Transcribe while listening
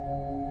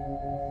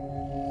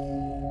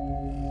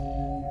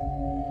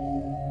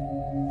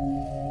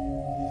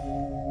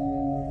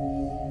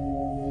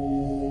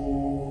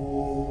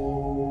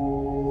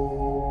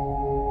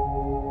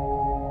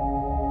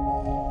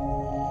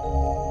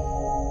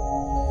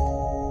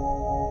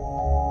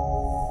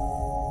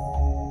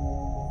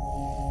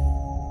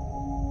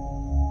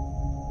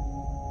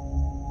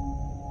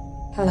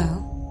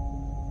Hello.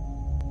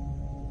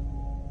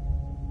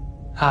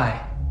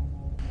 Hi.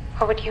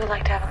 What would you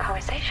like to have a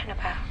conversation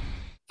about?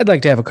 I'd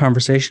like to have a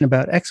conversation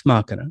about Ex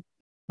Machina.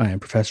 I am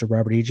Professor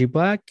Robert E.G.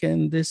 Black,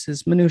 and this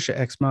is Minutia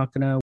Ex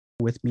Machina.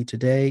 With me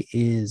today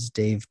is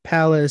Dave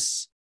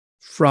Pallas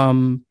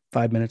from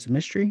 5 Minutes of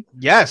Mystery.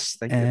 Yes,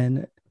 thank you.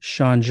 And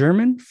Sean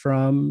German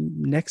from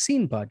Next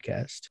Scene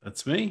Podcast.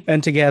 That's me.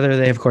 And together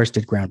they, of course,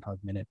 did Groundhog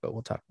Minute, but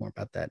we'll talk more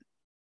about that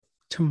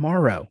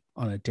tomorrow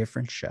on a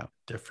different show.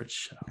 Different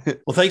show.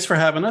 Well, thanks for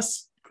having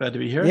us. Glad to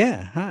be here.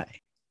 Yeah,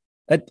 hi.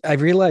 I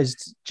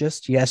realized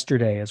just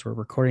yesterday as we're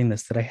recording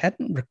this that I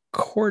hadn't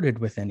recorded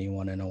with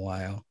anyone in a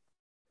while.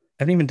 I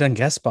haven't even done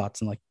guest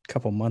spots in like a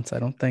couple months, I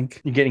don't think.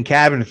 You're getting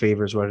cabin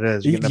fever is what it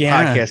is. You're getting the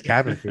podcast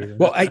cabin fever.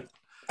 Well,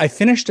 I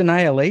finished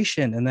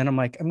Annihilation, and then I'm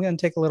like, I'm going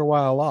to take a little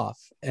while off.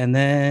 And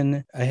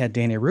then I had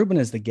Danny Rubin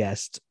as the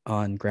guest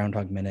on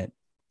Groundhog Minute.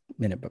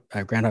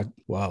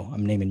 Wow,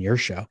 I'm naming your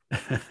show.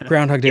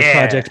 Groundhog Day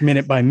Project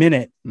Minute by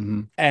Minute.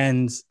 Mm-hmm.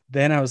 And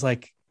then I was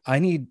like, I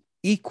need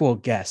equal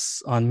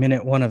guests on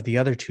minute one of the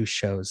other two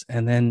shows.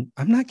 And then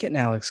I'm not getting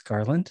Alex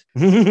Garland.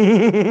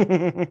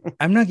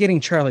 I'm not getting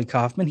Charlie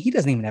Kaufman. He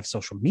doesn't even have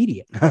social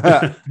media.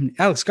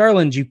 Alex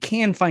Garland, you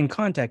can find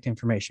contact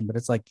information, but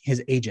it's like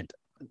his agent.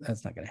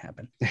 That's not going to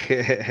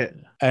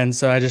happen. And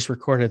so I just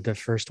recorded the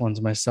first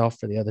ones myself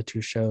for the other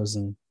two shows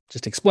and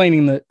just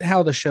explaining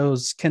how the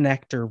shows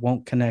connect or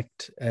won't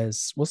connect,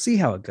 as we'll see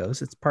how it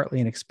goes. It's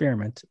partly an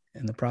experiment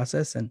in the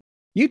process, and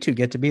you two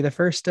get to be the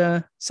first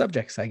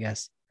subjects, I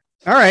guess.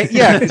 All right,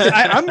 yeah.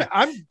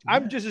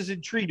 I'm just as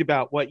intrigued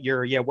about what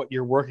you're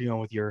working on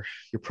with your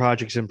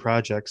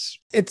projects.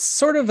 It's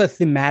sort of a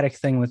thematic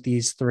thing with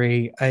these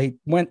three. I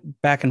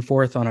went back and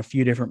forth on a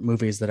few different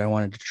movies that I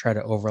wanted to try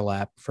to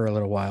overlap for a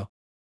little while.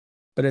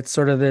 But it's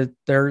sort of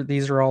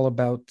these are all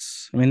about,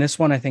 I mean, this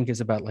one I think is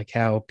about like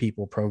how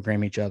people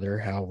program each other,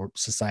 how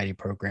society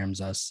programs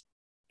us.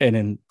 And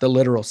in the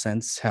literal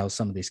sense, how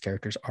some of these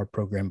characters are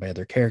programmed by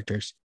other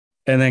characters.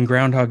 And then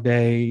Groundhog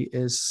Day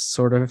is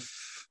sort of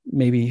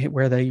maybe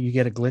where you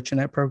get a glitch in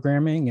that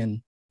programming.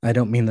 And I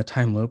don't mean the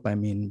time loop. I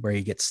mean where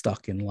you get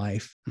stuck in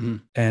life. Mm-hmm.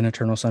 And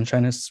Eternal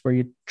Sunshine is where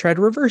you try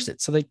to reverse it.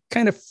 So they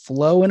kind of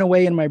flow in a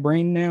way in my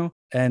brain now.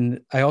 And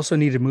I also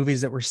needed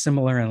movies that were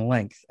similar in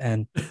length.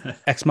 And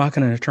Ex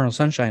Machina and Eternal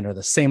Sunshine are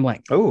the same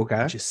length. Oh,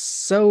 okay. Which is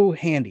so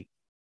handy.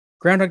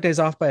 Groundhog Day's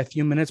off by a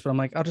few minutes, but I'm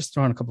like, I'll just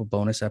throw in a couple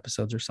bonus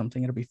episodes or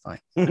something. It'll be fine.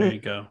 There you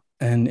go.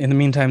 And in the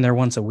meantime, they're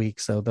once a week,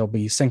 so they'll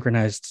be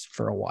synchronized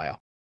for a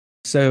while.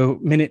 So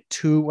minute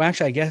two, well,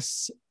 actually, I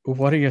guess,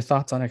 what are your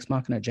thoughts on Ex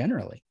Machina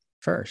generally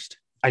first?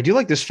 I do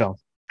like this film.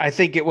 I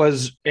think it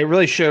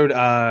really showed,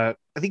 I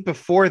think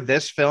before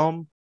this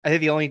film, I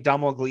think the only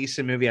Domhnall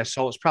Gleeson movie I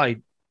saw was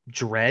probably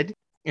Dread,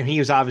 and he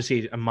was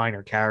obviously a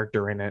minor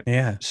character in it.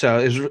 Yeah. So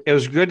it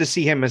was good to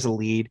see him as a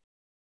lead.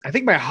 I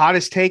think my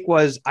hottest take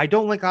was I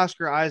don't like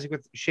Oscar Isaac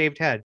with shaved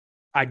head.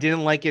 I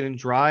didn't like it in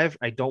Drive.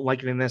 I don't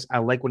like it in this. I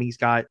like when he's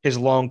got his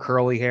long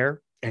curly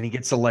hair and he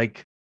gets to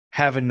like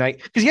have a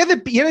night, because he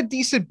had a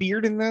decent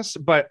beard in this,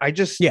 but I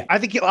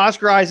think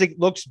Oscar Isaac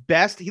looks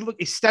best. He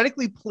looked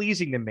aesthetically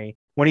pleasing to me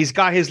when he's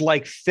got his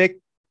like thick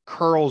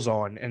curls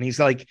on, and he's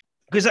like,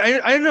 because I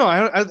don't know.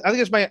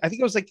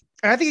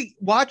 I think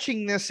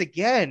watching this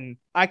again,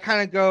 I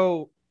kind of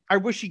go, I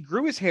wish he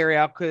grew his hair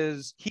out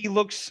because he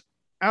looks,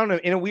 I don't know,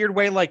 in a weird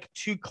way, like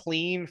too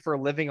clean for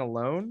living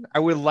alone. I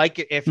would like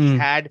it if he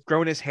had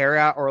grown his hair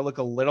out or look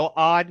a little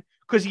odd,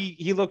 because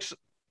he looks,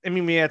 I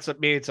mean,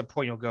 maybe it's a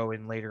point you'll go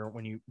in later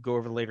when you go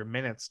over the later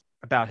minutes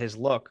about his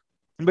look.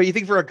 But you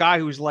think for a guy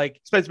who's like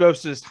spends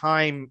most of his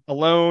time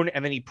alone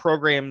and then he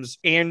programs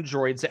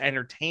androids to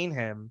entertain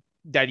him,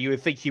 that you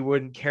would think he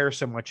wouldn't care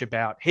so much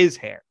about his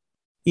hair.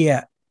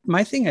 Yeah.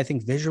 My thing, I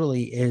think,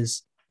 visually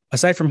is,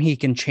 aside from he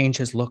can change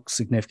his look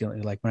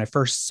significantly. Like when I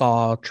first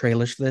saw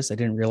trailers for this, I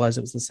didn't realize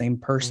it was the same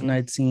person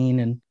I'd seen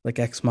in like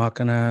Ex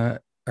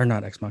Machina, or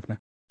not Ex Machina.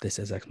 This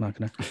is Ex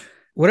Machina.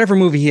 Whatever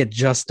movie he had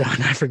just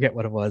done, I forget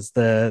what it was.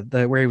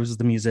 The where he was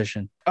the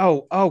musician.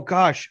 Oh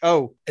gosh.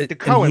 Oh, the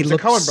Coen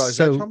brothers.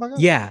 So,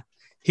 yeah.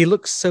 He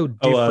looks so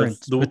different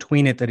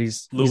between it that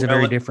he's a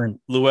very different.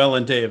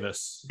 Llewellyn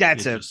Davis.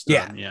 That's it.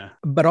 Yeah.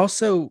 But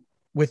also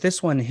with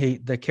this one,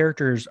 the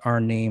characters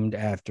are named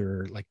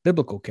after like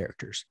biblical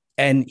characters.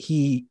 And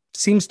he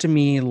seems to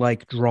me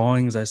like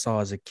drawings I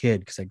saw as a kid,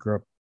 because I grew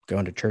up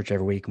going to church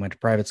every week and went to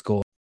private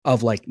school,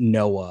 of like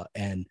Noah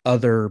and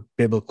other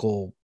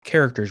biblical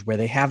characters where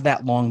they have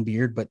that long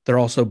beard, but they're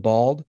also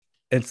bald.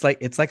 It's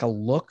like a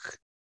look.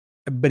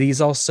 But he's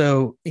as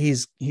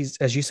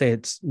you say,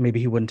 it's maybe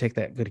he wouldn't take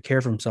that good care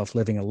of himself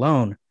living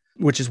alone,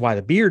 which is why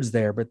the beard's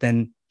there. But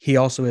then he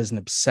also is an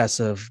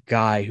obsessive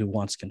guy who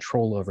wants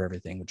control over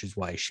everything, which is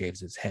why he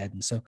shaves his head.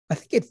 And so I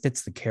think it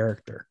fits the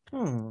character.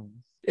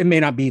 It may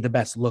not be the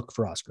best look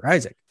for Oscar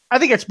Isaac. I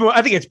think it's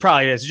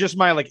probably is. It's just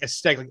my like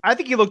aesthetic. I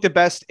think he looked the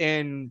best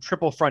in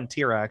Triple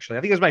Frontier. Actually,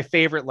 I think it was my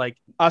favorite like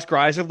Oscar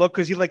Isaac look,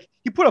 because he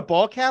put a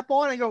ball cap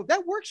on and I go,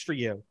 that works for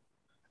you.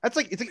 That's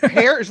like it's like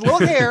hair, it's a little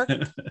hair,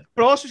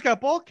 but also he's got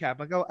a bald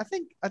cap. I go, I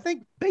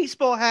think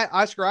baseball hat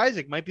Oscar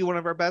Isaac might be one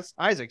of our best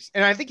Isaacs,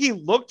 and I think he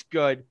looked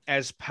good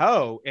as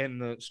Poe in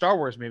the Star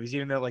Wars movies,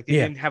 even though like they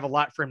didn't have a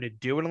lot for him to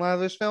do in a lot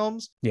of those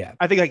films. Yeah,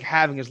 I think like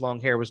having his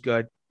long hair was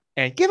good,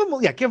 and give him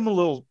a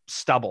little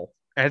stubble.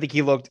 And I think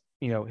he looked,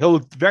 he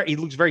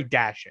looks very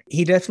dashing.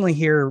 He definitely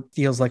here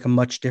feels like a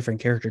much different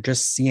character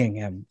just seeing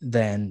him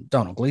than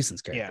Donald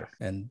Gleason's character,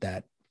 and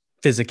that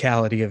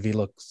physicality of he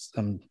looks.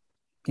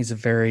 He's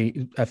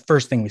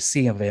first thing we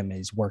see of him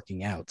is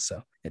working out,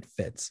 so it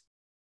fits.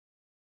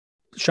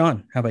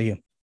 Sean, how about you?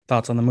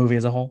 Thoughts on the movie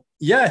as a whole?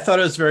 Yeah, I thought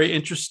it was very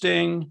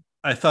interesting.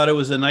 I thought it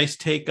was a nice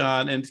take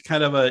on, and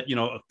kind of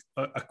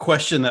a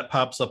question that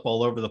pops up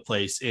all over the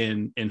place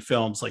in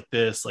films like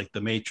this, like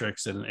The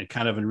Matrix, and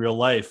kind of in real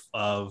life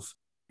of,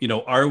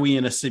 are we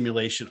in a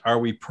simulation? Are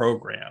we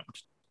programmed?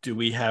 Do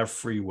we have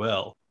free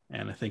will?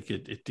 And I think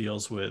it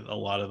deals with a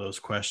lot of those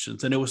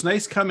questions. And it was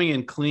nice coming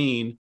in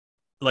clean.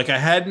 Like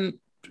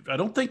I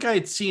don't think I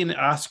had seen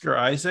Oscar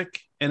Isaac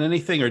in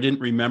anything or didn't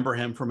remember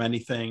him from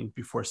anything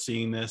before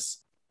seeing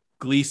this.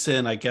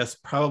 Gleason, I guess,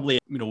 probably,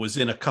 was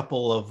in a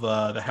couple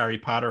of the Harry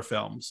Potter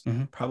films,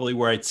 probably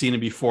where I'd seen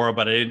him before,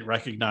 but I didn't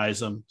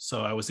recognize him.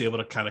 So I was able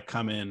to kind of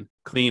come in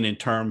clean in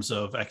terms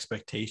of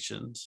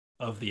expectations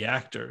of the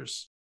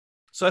actors.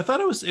 So I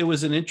thought it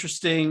was an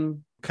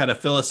interesting kind of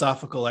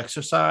philosophical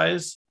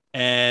exercise.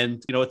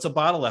 And, it's a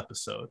bottle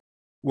episode.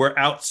 We're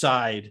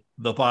outside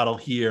the bottle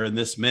here in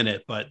this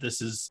minute, but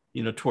this is,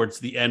 towards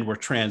the end, we're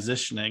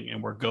transitioning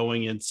and we're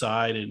going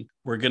inside and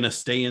we're going to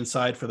stay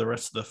inside for the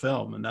rest of the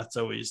film. And that's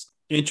always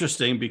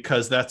interesting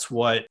because that's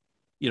what,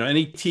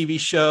 any TV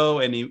show,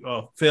 any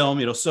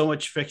film, so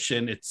much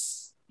fiction,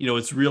 it's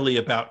really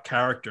about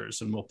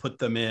characters, and we'll put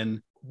them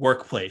in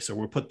workplace or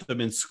we'll put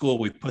them in school.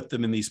 We put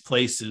them in these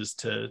places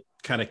to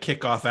kind of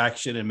kick off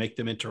action and make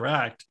them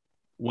interact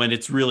when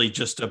it's really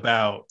just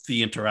about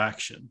the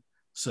interaction.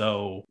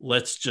 So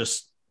let's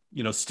just,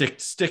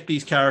 stick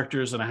these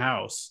characters in a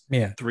house,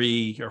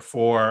 3 or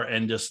 4,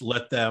 and just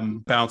let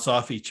them bounce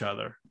off each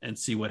other and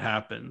see what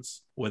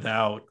happens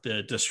without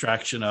the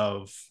distraction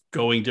of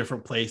going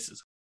different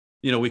places.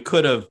 We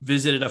could have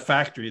visited a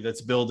factory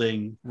that's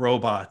building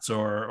robots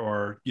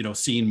or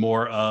seen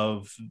more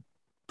of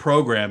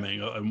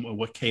programming and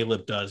what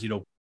Caleb does,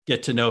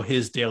 get to know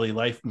his daily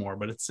life more,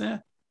 but it's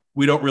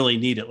we don't really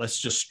need it. Let's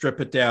just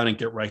strip it down and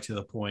get right to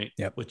the point,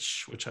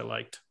 which I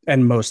liked.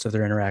 And most of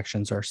their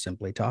interactions are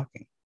simply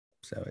talking.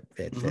 So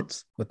it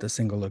fits with the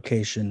single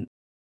location.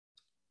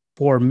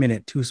 For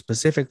minute 2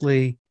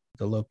 specifically,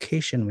 the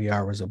location we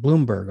are was a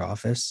Bloomberg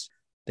office.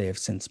 They have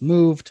since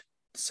moved.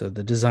 So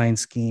the design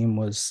scheme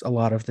was a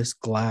lot of this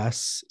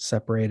glass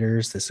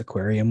separators. This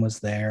aquarium was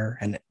there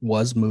and it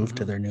was moved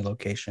to their new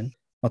location.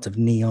 Lots of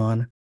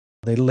neon.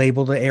 They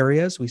label the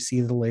areas. We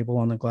see the label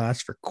on the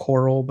glass for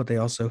coral, but they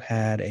also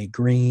had a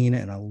green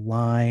and a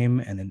lime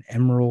and an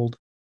emerald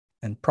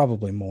and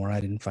probably more. I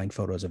didn't find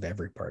photos of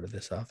every part of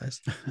this office.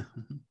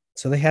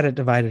 So they had it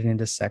divided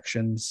into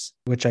sections,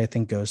 which I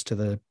think goes to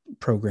the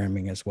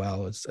programming as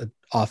well as an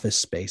office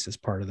space as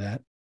part of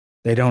that.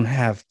 They don't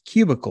have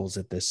cubicles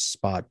at this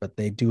spot, but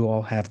they do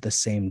all have the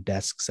same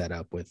desk set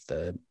up with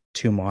the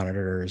 2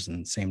 monitors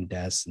and same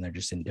desks, and they're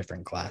just in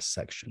different glass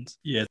sections.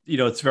 Yeah,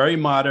 it's very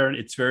modern,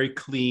 it's very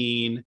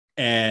clean,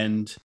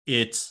 and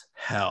it's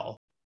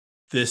hell.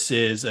 This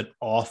is an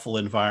awful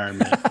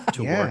environment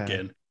to work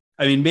in.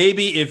 I mean,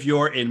 maybe if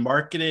you're in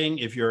marketing,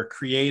 if you're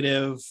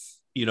creative,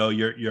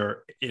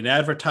 you're in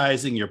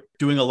advertising, you're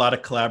doing a lot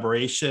of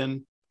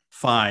collaboration,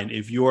 fine.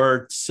 If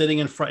you're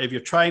if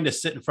you're trying to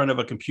sit in front of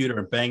a computer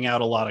and bang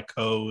out a lot of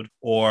code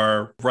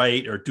or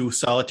write or do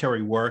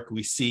solitary work,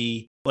 we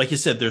see, like you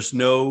said, there's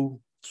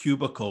no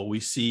cubicle. We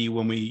see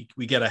when we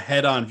get a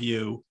head-on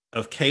view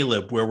of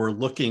Caleb where we're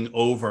looking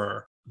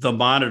over the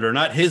monitor,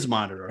 not his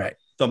monitor, right,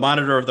 the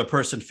monitor of the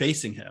person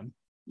facing him.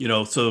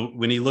 So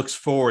when he looks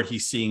forward,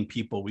 he's seeing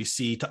people. We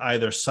see to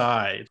either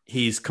side.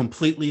 He's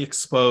completely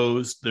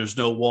exposed. There's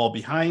no wall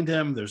behind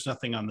him. There's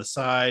nothing on the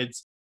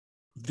sides.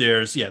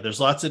 There's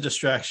lots of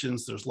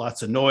distractions. There's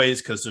lots of noise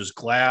because there's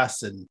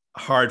glass and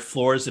hard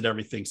floors and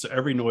everything. So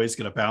every noise is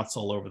going to bounce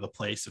all over the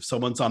place. If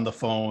someone's on the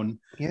phone,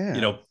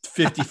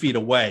 50 feet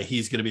away,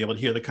 he's going to be able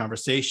to hear the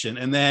conversation.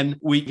 And then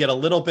we get a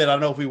little bit, I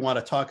don't know if we want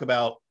to talk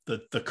about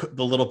the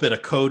little bit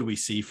of code we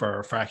see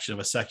for a fraction of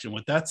a second,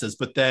 what that says,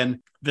 but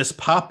then this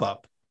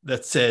pop-up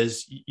that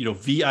says,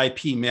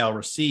 VIP mail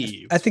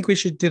received. I think we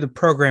should do the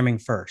programming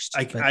first.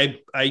 I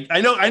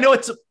know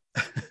it's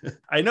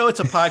I know it's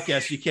a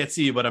podcast. You can't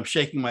see it, but I'm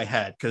shaking my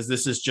head because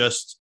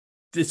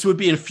this would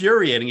be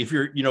infuriating if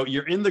you're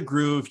in the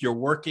groove, you're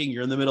working,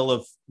 you're in the middle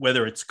of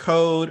whether it's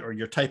code or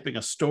you're typing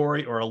a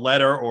story or a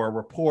letter or a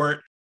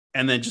report,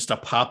 and then just a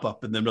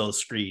pop-up in the middle of the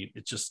screen.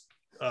 It's just,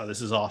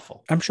 this is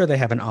awful. I'm sure they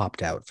have an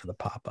opt-out for the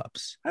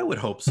pop-ups. I would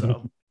hope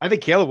so. I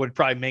think Caleb would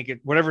probably make it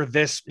whatever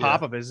this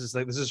pop-up is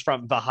like this is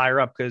from the higher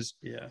up because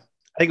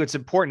think what's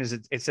important is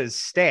it says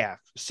staff.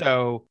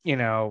 So,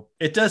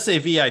 it does say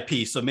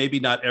VIP. So maybe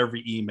not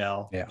every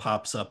email Yeah.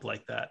 pops up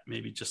like that.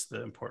 Maybe just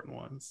the important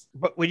ones.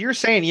 but what you're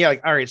saying, yeah,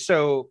 like, all right,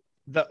 so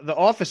the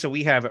office that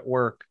we have at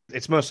work,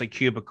 it's mostly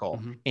cubicle.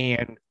 Mhm.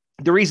 And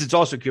the reason it's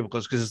also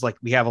cubicles because it's like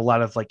we have a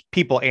lot of like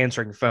people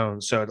answering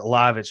phones. So a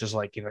lot of it's just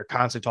like, they're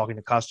constantly talking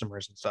to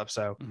customers and stuff.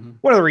 So Mhm.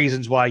 one of the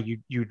reasons why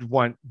you'd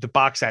want the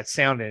box that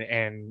sound in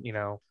and,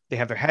 they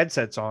have their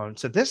headsets on.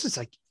 So this is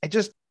like,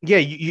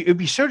 it'd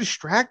be so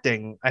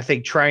distracting, I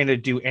think, trying to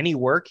do any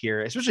work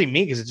here, especially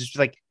me, because it's just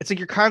like, it's like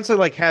you're constantly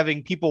like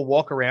having people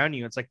walk around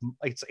you. It's like,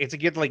 it's a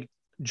good, like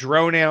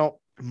drone out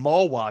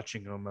mall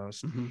watching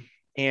almost. Mhm.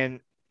 And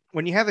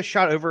when you have a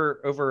shot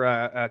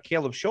over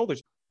Caleb's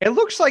shoulders, it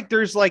looks like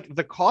there's like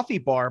the coffee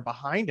bar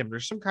behind him.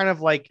 There's some kind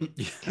of like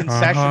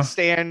concession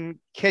stand,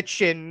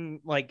 kitchen,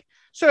 like,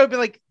 so it'd be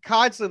like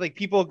constantly like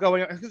people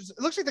going. It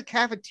looks like the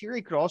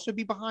cafeteria could also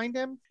be behind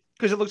him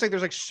because it looks like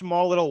there's like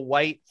small little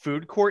white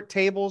food court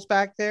tables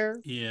back there,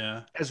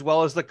 Yeah. as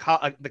well as the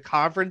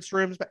conference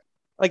rooms.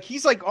 Like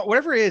he's like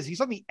whatever it is, he's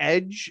on the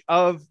edge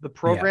of the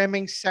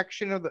programming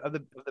section of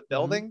the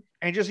building,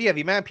 and just the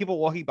amount of people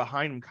walking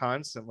behind him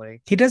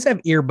constantly. He does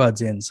have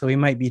earbuds in, so he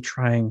might be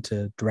trying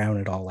to drown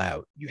it all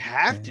out. You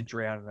have to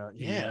drown it out.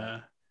 Yeah.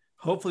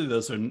 Hopefully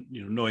those are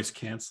noise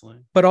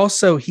canceling. But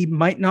also, he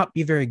might not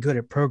be very good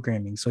at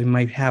programming, so he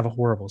might have a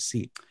horrible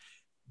seat.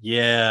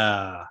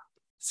 Yeah.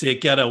 See,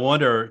 again, I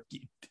wonder,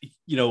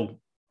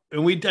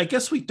 and I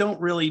guess we don't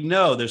really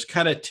know. There's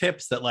kind of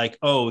tips that like,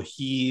 oh,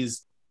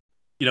 he's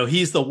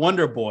the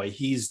Wonder Boy.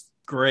 He's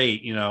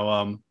great,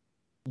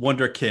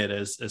 Wonder Kid,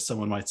 as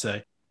someone might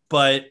say.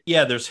 But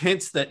yeah, there's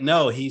hints that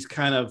no, he's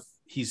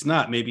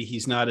not. Maybe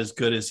he's not as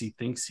good as he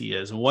thinks he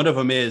is. And one of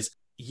them is,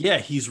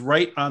 he's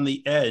right on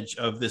the edge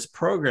of this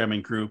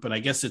programming group. And I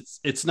guess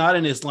it's not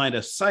in his line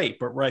of sight,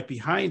 but right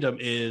behind him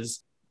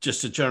is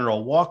just a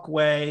general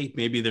walkway.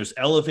 Maybe there's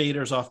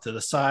elevators off to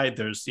the side.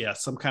 There's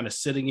some kind of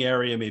sitting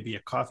area, maybe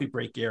a coffee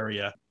break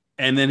area.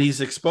 And then he's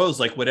exposed,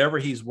 like whatever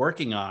he's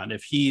working on,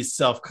 if he's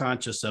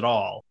self-conscious at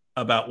all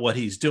about what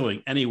he's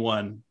doing,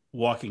 anyone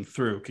walking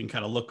through can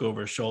kind of look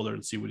over his shoulder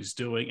and see what he's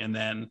doing. And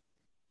then,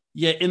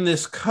 in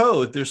this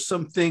code, there's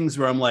some things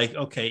where I'm like,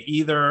 okay,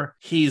 either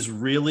he's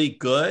really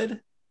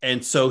good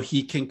and so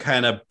he can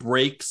kind of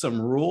break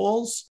some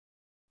rules,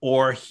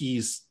 or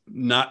he's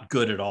not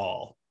good at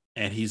all.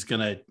 And he's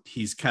going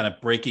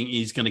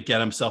to get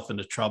himself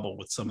into trouble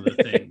with some of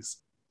the things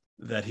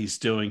that he's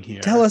doing here.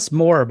 Tell us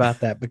more about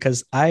that,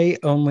 because I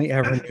only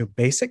ever knew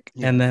BASIC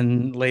and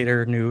then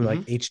later knew like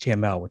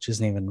HTML, which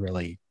isn't even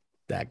really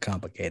that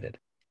complicated.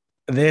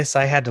 This,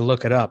 I had to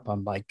look it up.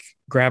 I'm like,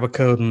 grab a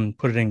code and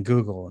put it in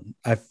Google. And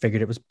I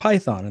figured it was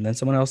Python. And then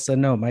someone else said,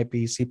 no, it might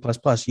be C++.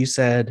 You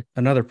said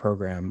another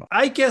program.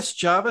 I guess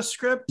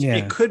JavaScript. Yeah.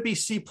 It could be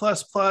C++.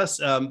 That's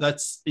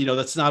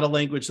not a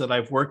language that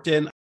I've worked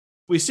in.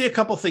 We see a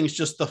couple things,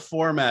 just the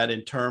format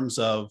in terms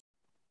of,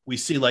 we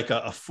see like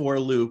a for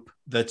loop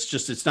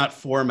it's not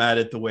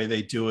formatted the way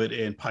they do it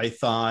in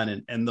Python,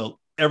 and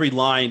every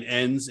line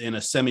ends in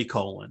a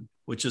semicolon,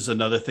 which is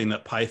another thing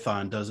that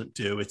Python doesn't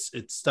do. It's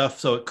stuff.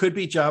 So it could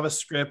be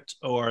JavaScript,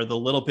 or the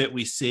little bit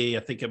we see, I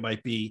think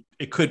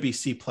it could be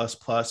C++,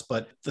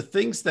 but the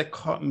things that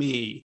caught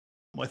me,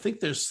 I think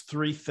there's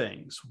three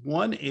things.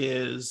 One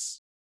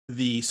is in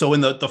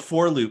the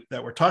for loop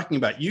that we're talking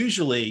about,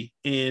 usually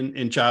in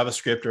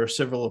JavaScript or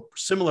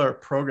similar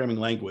programming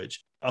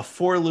language, a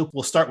for loop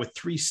will start with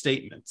three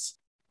statements.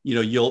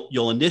 You'll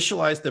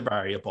initialize the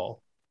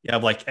variable. You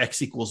have like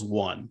x equals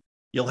 1.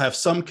 You'll have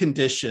some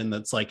condition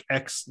that's like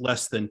x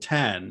less than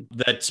 10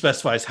 that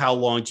specifies how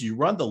long do you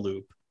run the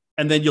loop.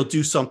 And then you'll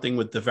do something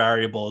with the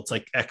variable. It's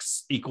like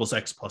x equals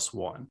x plus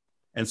 1.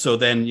 And so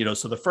then,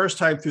 so the first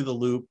time through the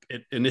loop,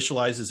 it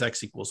initializes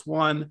x equals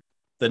 1.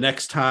 The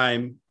next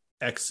time,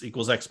 x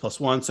equals x plus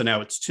 1. So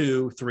now it's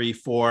 2, 3,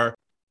 4.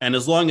 And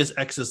as long as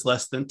x is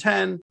less than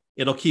 10,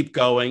 it'll keep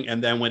going.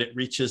 And then when it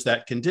reaches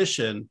that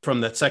condition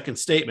from that second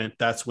statement,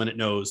 that's when it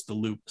knows the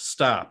loop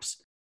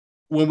stops.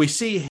 When we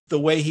see the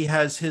way he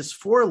has his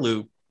for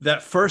loop,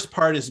 that first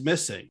part is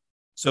missing.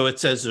 So it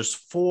says there's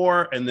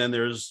 4, and then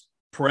there's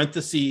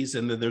parentheses,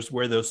 and then there's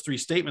where those three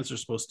statements are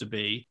supposed to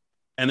be.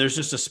 And there's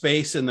just a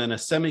space and then a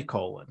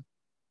semicolon.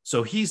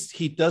 So he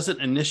doesn't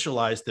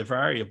initialize the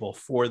variable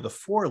for the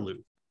for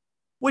loop,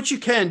 which you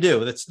can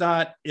do. That's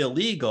not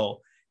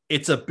illegal.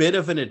 It's a bit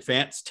of an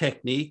advanced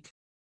technique,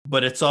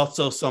 but it's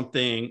also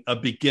something a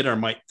beginner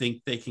might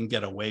think they can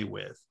get away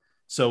with.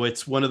 So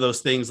it's one of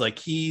those things like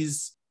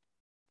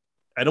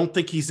I don't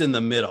think he's in the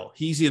middle.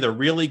 He's either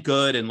really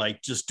good and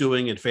like just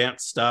doing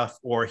advanced stuff,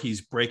 or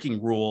he's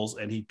breaking rules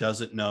and he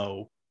doesn't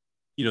know,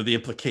 the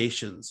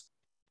implications.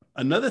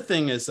 Another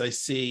thing as I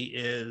see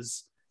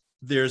is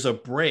there's a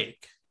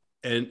break.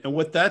 And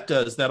what that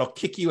does, that'll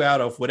kick you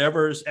out of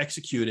whatever's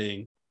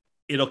executing.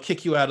 It'll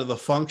kick you out of the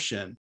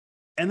function.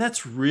 And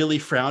that's really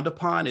frowned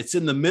upon. It's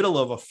in the middle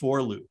of a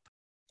for loop,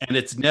 and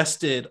it's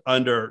nested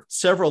under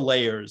several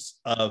layers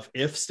of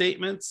if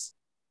statements.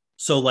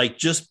 So like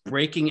just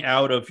breaking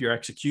out of your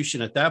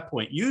execution at that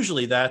point,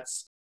 usually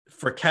that's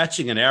for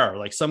catching an error,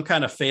 like some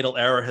kind of fatal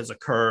error has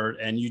occurred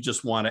and you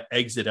just want to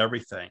exit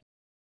everything.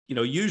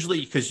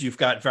 Usually because you've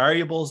got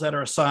variables that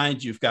are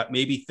assigned, you've got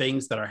maybe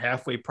things that are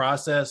halfway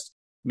processed.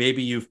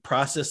 Maybe you've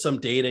processed some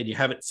data and you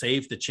haven't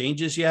saved the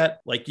changes yet.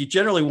 Like you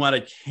generally want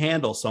to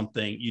handle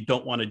something. You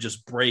don't want to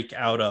just break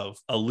out of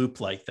a loop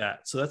like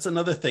that. So that's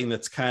another thing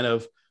that's kind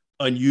of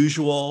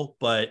unusual,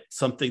 but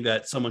something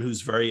that someone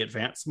who's very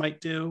advanced might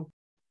do.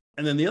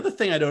 And then the other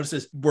thing I noticed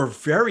is we're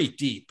very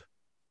deep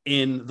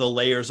in the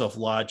layers of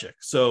logic.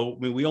 So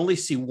we only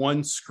see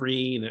one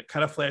screen. It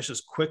kind of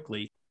flashes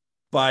quickly.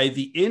 By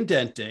the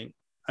indenting,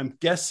 I'm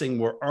guessing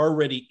we're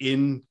already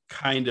in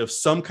kind of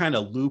some kind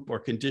of loop or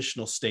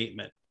conditional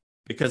statement,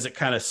 because it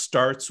kind of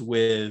starts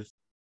with,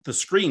 the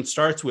screen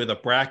starts with a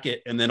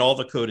bracket and then all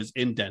the code is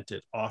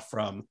indented off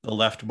from the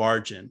left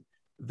margin.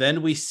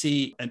 Then we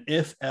see an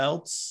if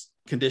else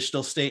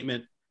conditional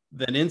statement.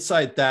 Then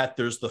inside that,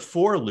 there's the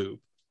for loop.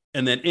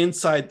 And then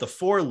inside the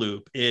for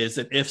loop is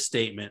an if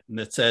statement. And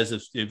that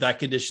says if that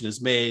condition is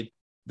made,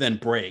 then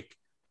break.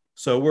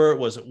 So we're,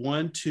 was it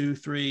 1, 2,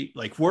 3,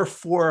 like we're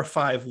 4 or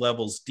 5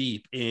 levels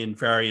deep in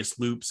various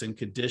loops and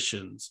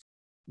conditions,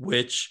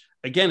 which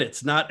again,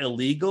 it's not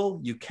illegal.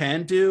 You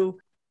can do,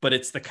 but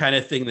it's the kind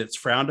of thing that's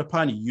frowned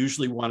upon. You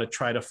usually want to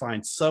try to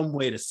find some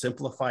way to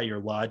simplify your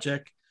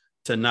logic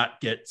to not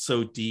get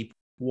so deep.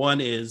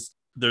 One is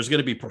there's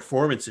going to be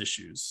performance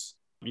issues.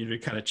 You're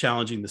kind of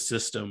challenging the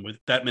system with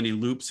that many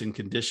loops and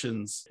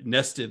conditions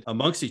nested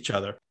amongst each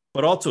other,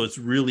 but also it's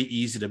really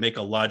easy to make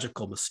a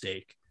logical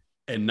mistake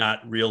and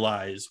not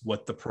realize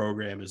what the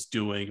program is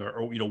doing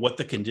or what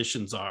the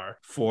conditions are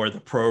for the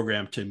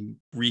program to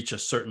reach a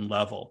certain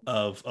level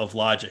of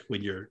logic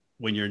when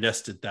you're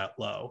nested that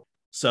low.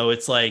 So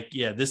it's like,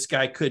 yeah, this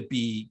guy could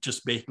be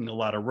just making a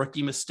lot of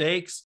rookie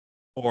mistakes,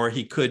 or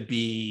he could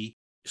be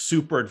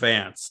super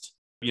advanced,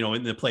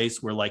 in the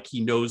place where like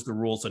he knows the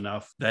rules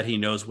enough that he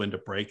knows when to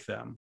break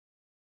them.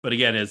 But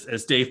again,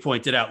 as Dave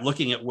pointed out,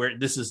 looking at where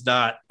this is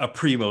not a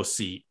primo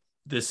seat.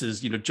 This is,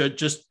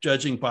 just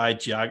judging by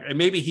geography. And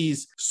maybe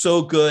he's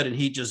so good and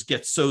he just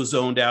gets so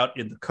zoned out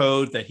in the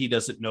code that he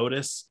doesn't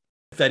notice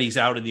that he's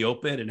out in the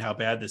open and how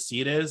bad the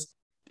seat is.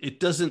 It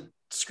doesn't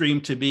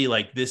scream to me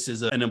like this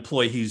is an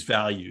employee who's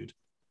valued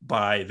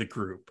by the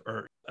group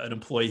or an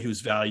employee who's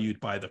valued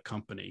by the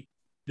company.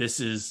 This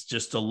is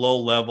just a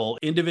low-level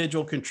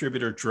individual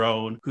contributor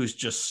drone who's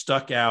just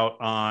stuck out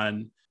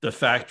on the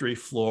factory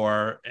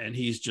floor, and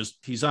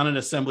he's on an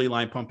assembly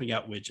line pumping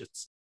out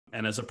widgets.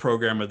 And as a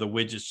programmer, the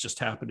widgets just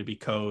happen to be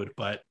code,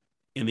 but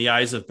in the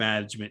eyes of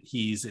management,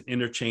 he's an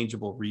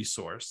interchangeable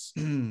resource.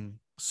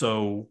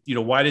 So,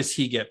 why does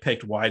he get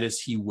picked? Why does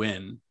he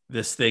win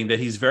this thing that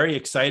he's very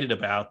excited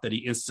about, that he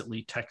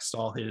instantly texts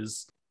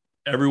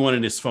everyone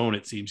in his phone,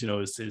 it seems,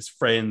 his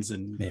friends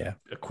and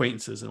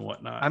acquaintances and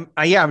whatnot.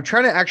 I'm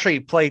trying to actually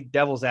play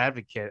devil's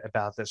advocate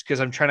about this, because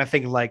I'm trying to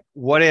think like,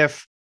 what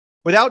if,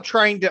 without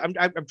trying to,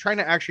 I'm trying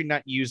to actually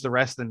not use the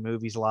rest of the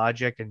movie's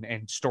logic and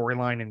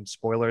storyline and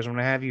spoilers and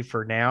what have you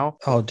for now.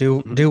 Oh,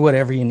 do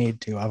whatever you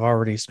need to. I've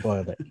already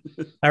spoiled it.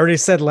 I already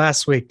said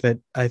last week that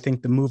I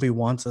think the movie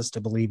wants us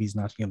to believe he's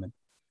not human,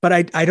 but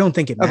I don't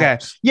think it matters.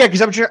 Okay. Yeah.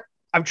 Cause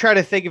I'm trying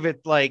to think of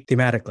it like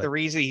thematically. The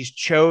reason he's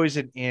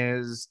chosen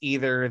is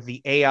either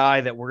the AI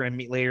that we're going to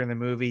meet later in the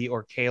movie,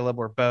 or Caleb,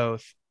 or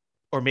both,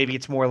 or maybe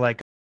it's more like,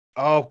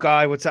 oh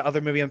God, what's that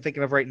other movie I'm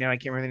thinking of right now? I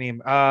can't remember the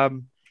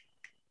name.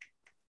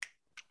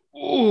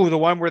 The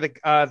one where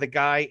the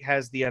guy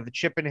has the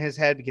chip in his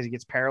head because he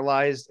gets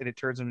paralyzed and it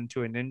turns him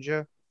into a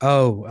ninja.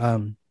 Oh,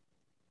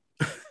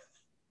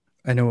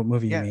 I know what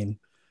movie you mean.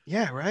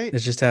 Yeah, right.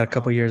 It's just out a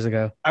couple years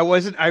ago.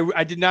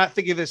 I did not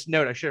think of this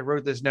note. I should have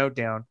wrote this note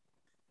down.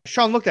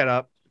 Sean, look that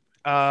up.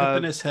 Chip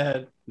in his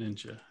head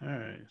ninja. All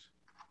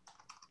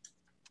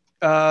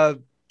right.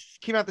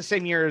 Came out the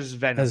same year as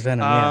Venom.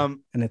 Yeah.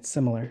 And it's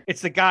similar.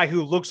 It's the guy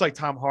who looks like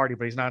Tom Hardy,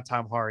 but he's not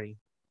Tom Hardy.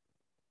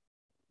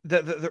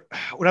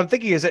 What I'm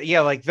thinking is that,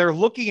 like they're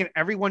looking at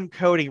everyone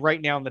coding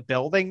right now in the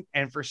building,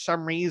 and for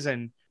some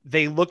reason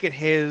they look at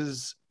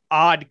his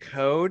odd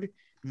code.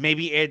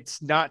 Maybe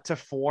it's not to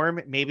form.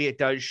 Maybe it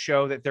does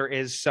show that there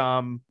is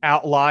some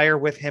outlier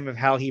with him of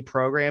how he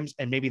programs,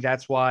 and maybe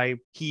that's why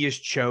he is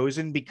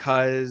chosen,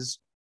 because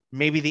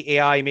maybe the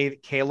AI, maybe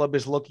Caleb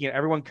is looking at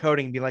everyone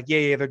coding and be like,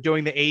 yeah, they're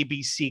doing the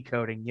ABC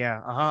coding. Yeah.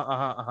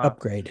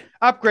 Upgrade.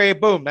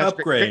 Boom. That's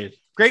Upgrade.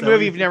 Great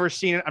movie. You've never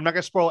seen it. I'm not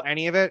going to spoil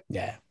any of it.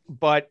 Yeah.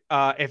 But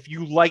if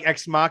you like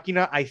Ex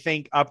Machina, I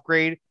think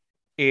Upgrade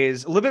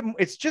is a little bit,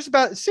 it's just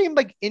about the same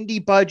like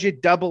indie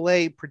budget,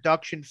 AA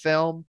production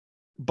film.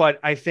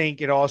 But I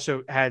think it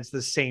also has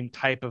the same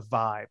type of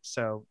vibe.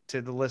 So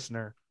to the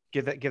listener,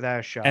 give that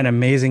a shot. And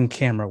amazing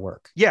camera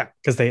work. Yeah.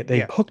 Because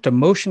they hooked a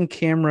motion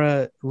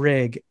camera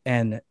rig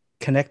and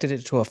connected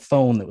it to a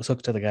phone that was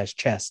hooked to the guy's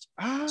chest.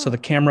 Oh. So the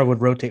camera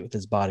would rotate with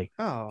his body.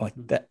 Oh. Like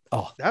that.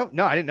 Oh.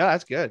 No, I didn't know.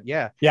 That's good.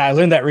 Yeah. Yeah, I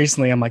learned that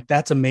recently. I'm like,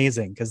 that's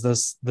amazing,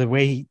 because the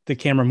way the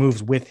camera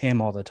moves with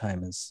him all the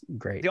time is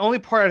great. The only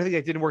part I think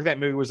that didn't work in that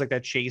movie was like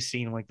that chase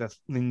scene, like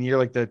near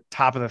like the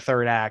top of the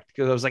third act,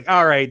 because I was like,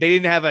 all right, they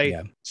didn't have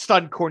a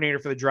stunt coordinator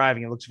for the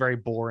driving. It looks very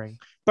boring.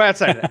 But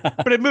outside of that,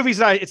 but a movie's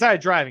not. It's not a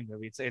driving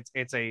movie.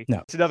 No.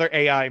 It's another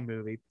AI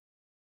movie.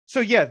 So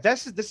yeah,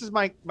 this is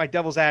my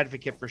devil's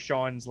advocate for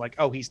Sean's like,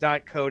 oh, he's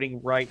not coding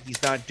right.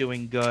 He's not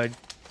doing good.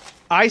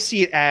 I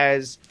see it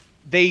as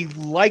they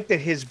like that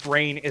his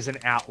brain is an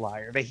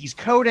outlier, that he's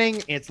coding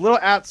and it's a little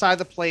outside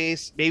the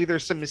place. Maybe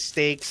there's some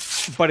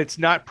mistakes, but it's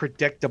not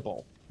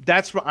predictable.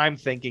 That's what I'm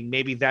thinking.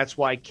 Maybe that's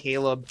why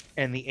Caleb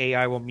and the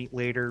AI will meet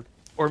later.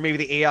 Or maybe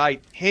the AI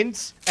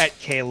hints at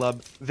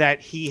Caleb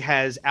that he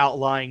has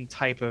outlying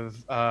type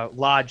of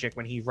logic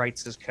when he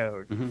writes his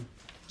code. Mm-hmm.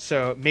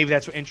 So maybe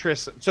that's what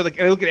interests. So like,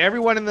 I look at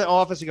everyone in the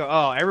office and go,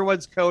 oh,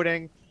 everyone's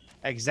coding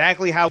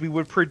exactly how we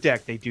would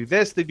predict. They do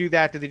this, they do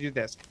that, they do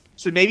this.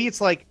 So maybe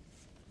it's like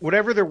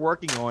whatever they're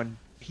working on,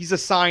 he's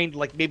assigned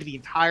like maybe the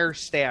entire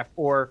staff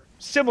or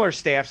similar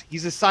staffs.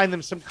 He's assigned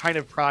them some kind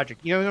of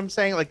project. You know what I'm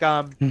saying? Like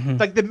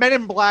like the Men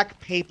in Black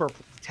paper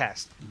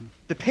test. Mm-hmm.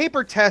 The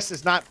paper test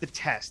is not the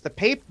test. The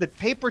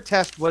paper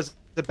test was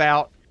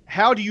about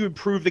how do you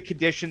improve the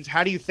conditions?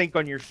 How do you think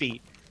on your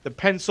feet? The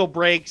pencil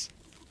breaks.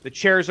 The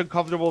chair is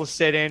uncomfortable to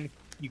sit in.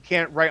 You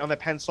can't write on the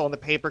pencil on the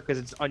paper because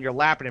it's on your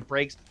lap and it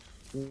breaks.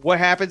 What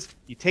happens?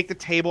 You take the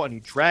table and you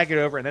drag it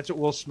over, and that's what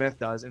Will Smith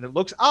does. And it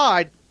looks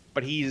odd,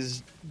 but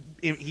he's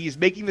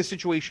making the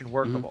situation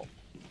workable.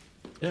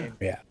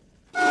 Mm-hmm. Yeah.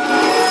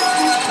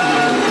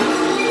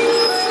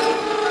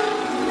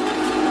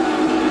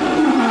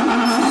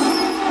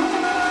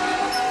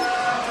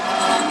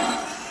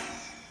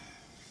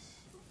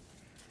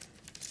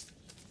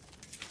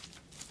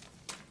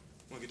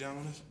 Want to get down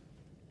on this?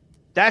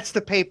 That's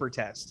the paper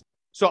test.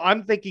 So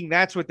I'm thinking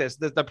that's what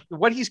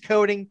what he's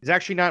coding is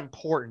actually not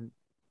important.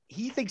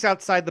 He thinks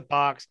outside the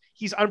box.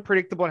 He's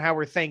unpredictable in how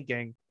we're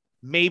thinking.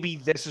 Maybe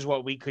this is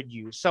what we could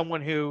use.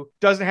 Someone who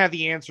doesn't have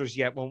the answers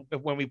yet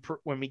when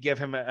we give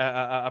him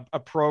a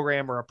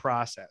program or a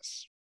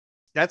process.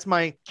 That's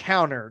my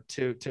counter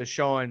to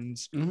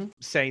Sean's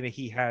saying that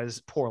he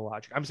has poor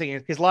logic. I'm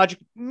saying his logic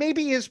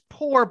maybe is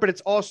poor, but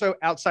it's also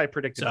outside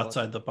predictability. It's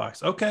outside the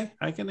box. Okay,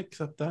 I can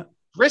accept that.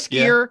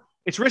 Riskier. Yeah.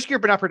 It's riskier,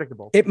 but not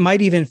predictable. It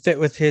might even fit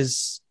with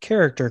his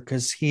character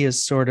because he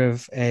is sort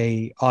of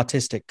a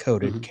autistic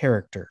coded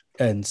character.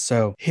 And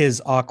so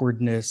his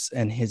awkwardness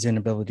and his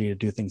inability to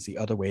do things the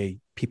other way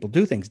people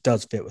do things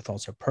does fit with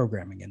also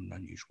programming in an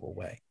unusual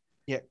way.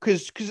 Yeah,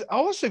 because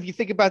also if you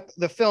think about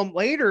the film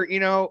later,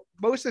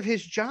 most of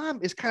his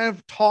job is kind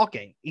of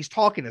talking. He's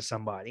talking to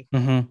somebody.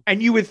 Mm-hmm.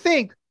 And you would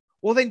think,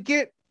 well, then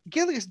get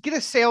a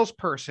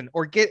salesperson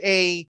or get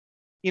an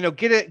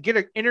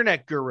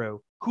internet guru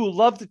who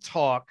love to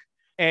talk.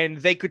 And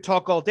they could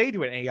talk all day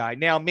to an AI.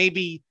 Now,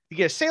 maybe you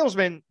get a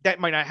salesman, that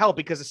might not help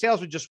because the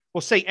salesman just will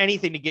say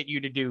anything to get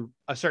you to do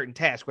a certain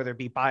task, whether it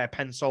be buy a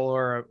pencil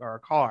or a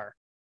car.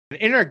 An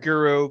internet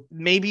guru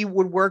maybe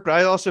would work, but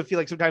I also feel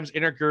like sometimes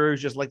internet gurus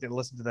just like to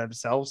listen to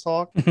themselves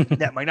talk.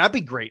 That might not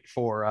be great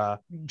for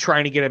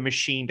trying to get a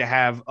machine to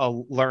have a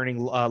learning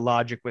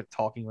logic with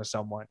talking with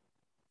someone.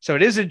 So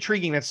it is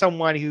intriguing that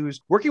someone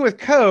who's working with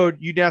code,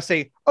 you now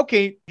say,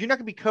 okay, you're not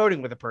going to be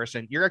coding with a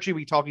person. You're actually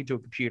be talking to a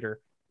computer.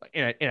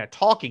 In a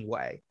talking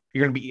way,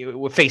 you're going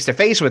to be face to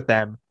face with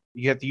them.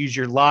 You have to use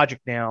your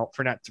logic now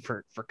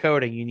for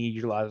coding. You need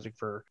your logic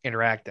for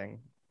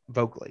interacting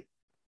vocally,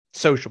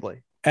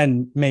 sociably.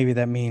 And maybe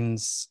that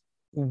means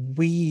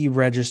we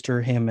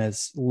register him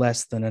as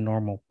less than a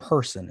normal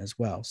person as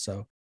well.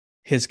 So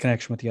his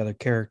connection with the other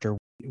character,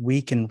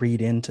 we can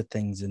read into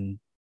things in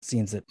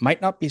scenes that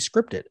might not be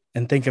scripted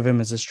and think of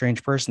him as a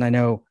strange person. I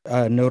know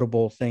a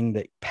notable thing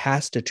that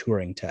passed a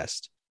Turing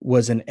test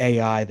was an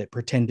AI that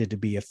pretended to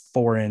be a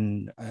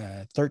foreign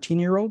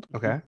 13-year-old.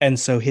 Okay. And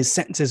so his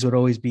sentences would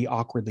always be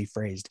awkwardly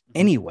phrased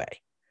anyway.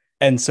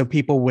 And so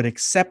people would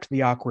accept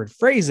the awkward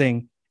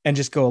phrasing and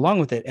just go along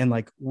with it. And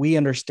like, we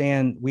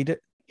understand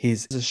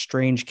he's a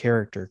strange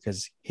character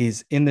because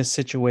he's in this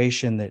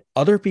situation that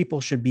other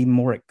people should be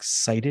more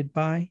excited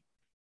by.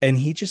 And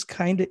he just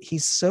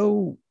he's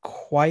so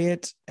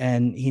quiet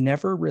and he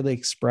never really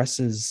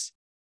expresses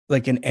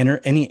like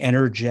any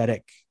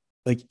energetic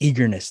like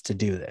eagerness to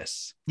do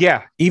this.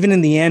 Yeah. Even in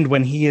the end,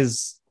 when he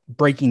is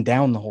breaking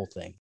down the whole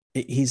thing,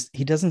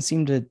 he doesn't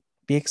seem to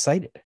be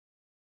excited.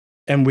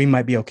 And we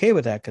might be okay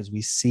with that because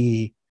we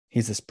see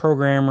he's this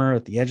programmer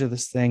at the edge of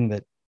this thing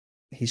that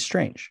he's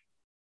strange.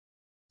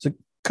 It's a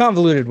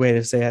convoluted way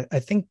to say it. I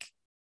think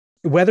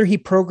whether he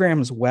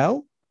programs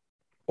well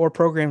or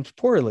programs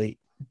poorly,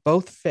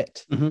 both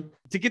fit. Mm-hmm.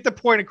 To get the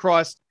point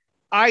across,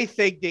 I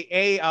think the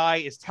AI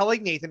is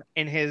telling Nathan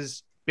in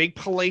his big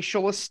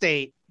palatial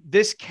estate,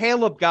 this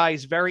Caleb guy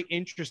is very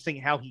interesting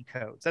how he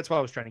codes. That's what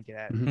I was trying to get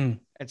at. Mm-hmm.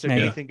 And so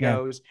Nathan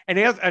goes, and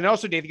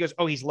also Nathan goes,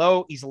 oh, he's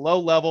low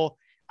level.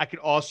 I could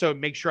also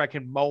make sure I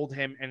can mold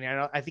him. And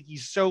I think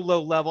he's so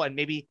low level and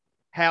maybe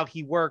how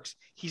he works,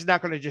 he's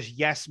not going to just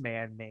yes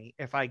man me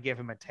if I give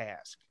him a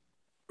task.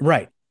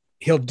 Right.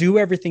 He'll do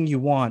everything you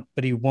want,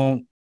 but he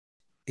won't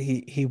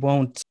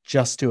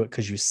just do it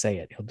because you say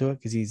it. He'll do it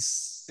because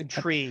he's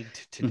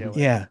intrigued to do it.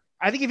 Yeah.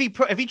 I think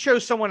if he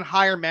chose someone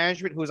higher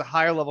management who is a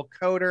higher level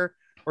coder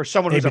or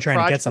someone who's a trying to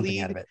get project something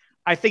lead, out of it.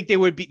 I think they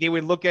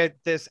would look at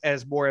this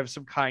as more of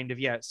some kind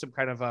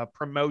of a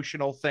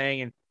promotional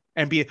thing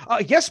and be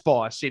yes,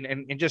 boss,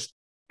 and just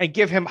and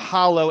give him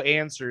hollow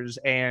answers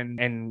and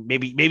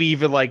maybe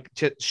even like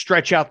to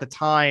stretch out the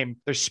time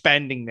they're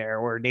spending there.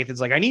 Or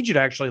Nathan's like, I need you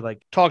to actually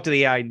like talk to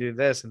the AI and do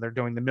this, and they're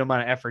doing the minimum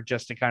amount of effort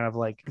just to kind of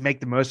like make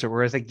the most of it.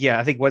 Whereas like, yeah,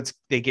 I think once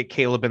they get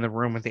Caleb in the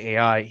room with the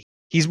AI,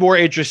 he's more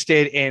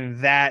interested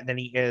in that than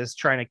he is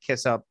trying to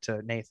kiss up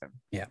to Nathan.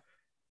 Yeah.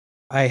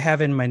 I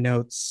have in my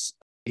notes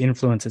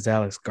influences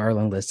Alex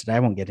Garland listed. I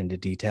won't get into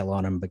detail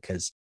on him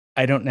because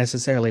I don't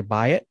necessarily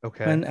buy it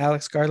when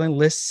Alex Garland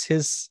lists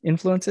his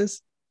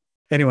influences.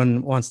 If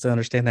anyone wants to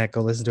understand that,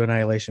 go listen to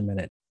Annihilation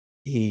Minute.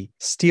 He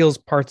steals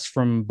parts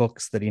from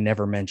books that he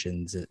never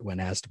mentions when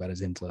asked about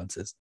his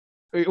influences.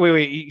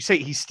 Wait. You say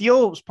he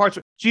steals parts?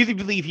 Do you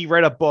believe he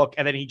read a book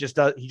and then he just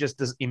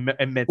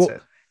admits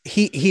it?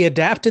 He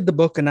adapted the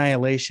book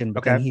Annihilation,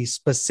 but then he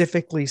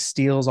specifically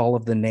steals all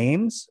of the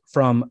names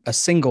from a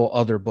single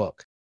other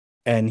book.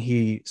 And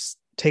he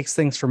takes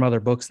things from other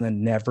books and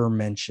then never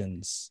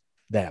mentions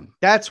them.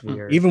 That's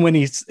weird. Even when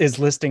he is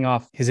listing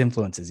off his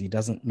influences, he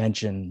doesn't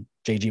mention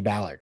J.G.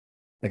 Ballard,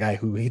 the guy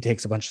who he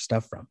takes a bunch of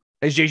stuff from.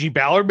 Has J.G.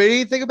 Ballard made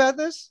anything about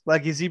this?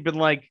 Like, has he been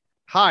like,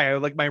 hi, I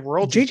would like my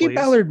royalty, J.G. please?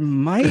 Ballard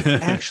might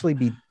actually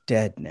be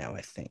dead now,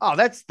 I think. Oh,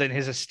 that's then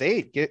his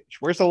estate.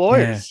 Where's the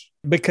lawyers?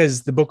 Yeah,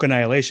 because the book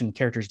Annihilation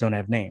characters don't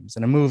have names.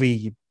 In a movie,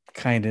 you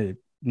kind of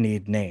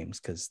need names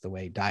because the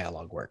way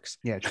dialogue works.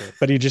 Yeah, true.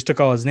 But he just took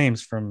all his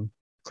names from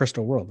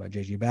Crystal World by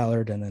J.G.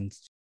 Ballard and then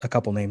a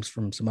couple names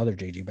from some other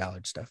J.G.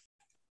 Ballard stuff.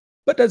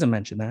 But doesn't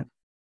mention that.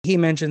 He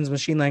mentions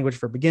Machine Language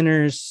for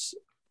Beginners,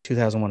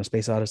 2001: A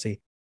Space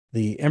Odyssey,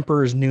 The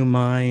Emperor's New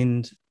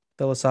Mind,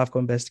 Philosophical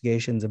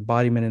Investigations,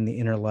 Embodiment in the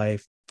Inner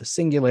Life, The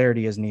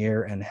Singularity is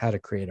Near, and How to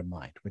Create a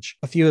Mind, which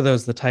a few of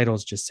those, the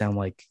titles just sound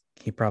like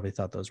he probably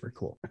thought those were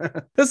cool.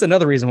 That's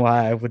another reason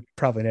why I would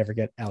probably never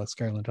get Alex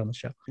Garland on the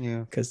show. Yeah.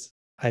 Because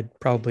I'd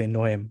probably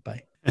annoy him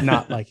by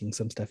not liking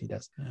some stuff he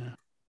does.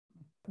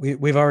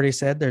 We've already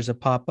said there's a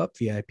pop-up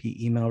VIP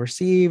email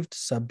received,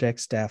 subject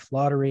staff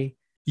lottery.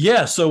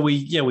 Yeah. So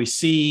we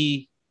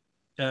see,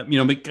 kind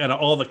of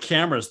all the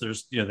cameras.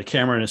 There's, the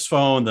camera on his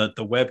phone, the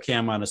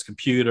webcam on his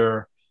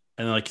computer.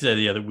 And like you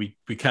said,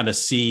 we kind of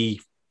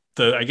see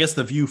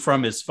the view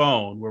from his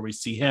phone where we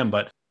see him,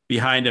 but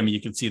behind him,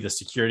 you can see the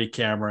security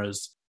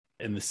cameras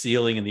in the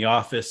ceiling in the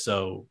office.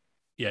 So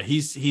yeah,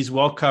 he's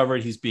well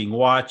covered. He's being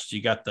watched.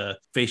 You got the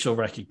facial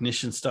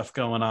recognition stuff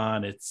going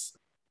on. It's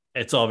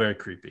all very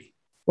creepy.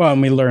 Well,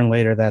 and we learn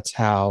later that's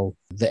how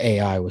the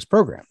AI was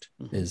programmed,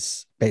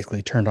 is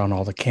basically turned on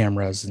all the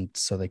cameras and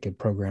so they could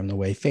program the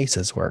way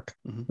faces work,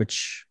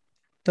 which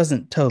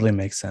doesn't totally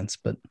make sense,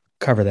 but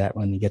cover that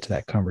when you get to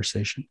that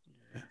conversation.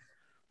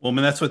 Well, I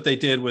mean, that's what they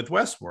did with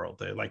Westworld.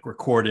 They like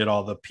recorded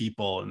all the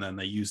people and then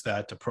they used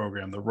that to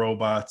program the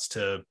robots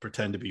to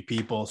pretend to be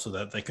people so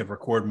that they could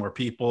record more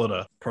people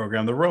to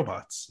program the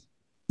robots.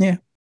 Yeah.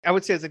 I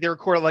would say it's like they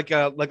record like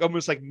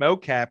almost like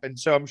mocap. And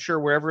so I'm sure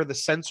wherever the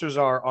sensors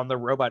are on the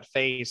robot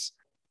face,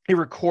 it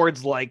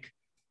records like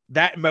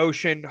that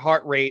motion,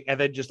 heart rate, and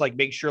then just like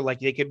make sure like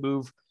they can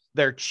move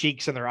their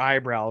cheeks and their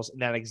eyebrows in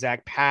that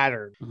exact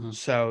pattern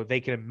so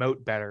they can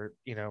emote better,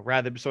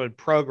 rather than so in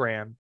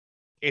program.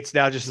 It's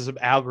now just some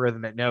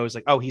algorithm that knows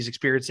like, oh, he's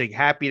experiencing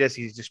happiness,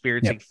 he's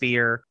experiencing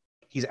fear,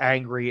 he's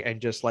angry, and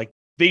just like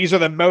these are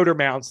the motor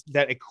mounts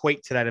that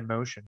equate to that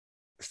emotion.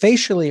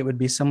 Facially, it would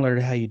be similar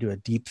to how you do a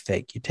deep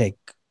fake. You take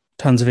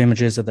tons of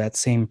images of that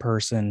same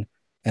person,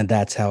 and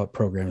that's how it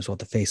programs what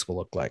the face will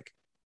look like.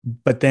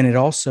 But then it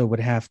also would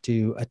have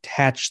to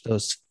attach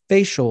those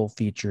facial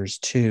features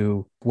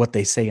to what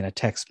they say in a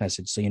text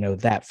message. So,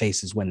 that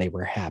face is when they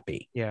were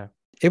happy. Yeah.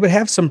 It would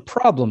have some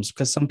problems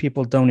because some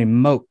people don't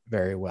emote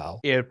very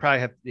well. Yeah, it'd probably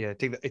have,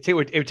 it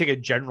would take a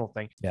general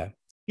thing. Yeah.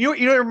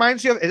 It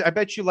reminds you of, I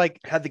bet you like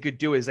how they could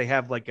do is they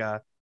have like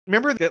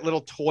remember that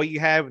little toy you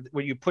have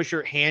when you push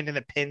your hand in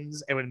the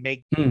pins and would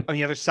make on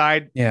the other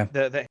side? Yeah.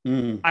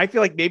 I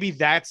feel like maybe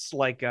that's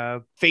like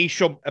a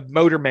facial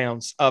motor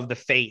mounts of the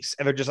face,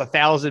 and they're just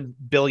 1,000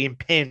 billion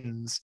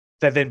pins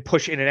that then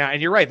push in and out.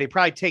 And you're right. They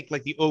probably take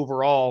like the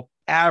overall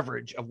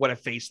average of what a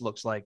face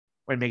looks like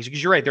when it makes it.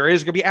 Because you're right. There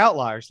is going to be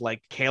outliers.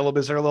 Like Caleb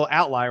is our little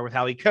outlier with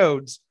how he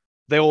codes.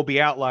 There will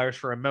be outliers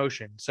for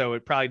emotion. So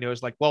it probably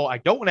knows like, well, I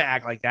don't want to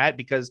act like that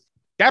because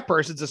that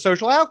person's a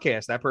social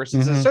outcast. That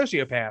person's a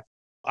sociopath.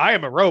 I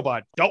am a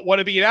robot. Don't want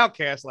to be an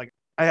outcast. Like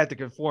I have to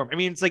conform. I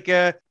mean, it's like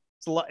it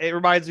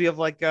reminds me of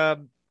like I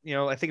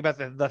think about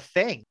the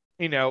Thing.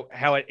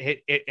 How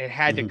it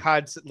had to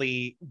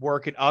constantly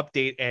work and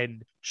update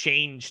and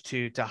change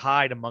to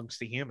hide amongst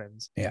the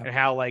humans. Yeah. And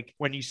how like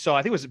when you saw,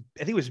 I think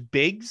it was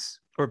Biggs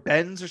or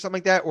Ben's or something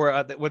like that, or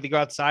when they go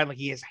outside, like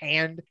his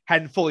hand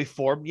hadn't fully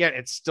formed yet.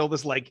 It's still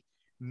this like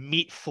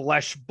meat,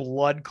 flesh,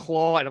 blood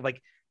claw, and I'm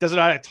like, doesn't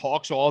know how to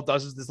talk, so all it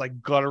does is this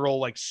like guttural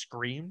like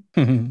scream.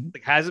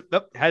 Like has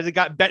it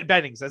got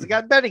Bennings? Has it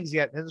got Bennings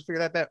yet? Hasn't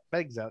figured that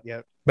Bennings out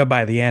yet. But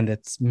by the end,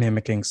 it's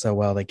mimicking so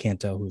well they can't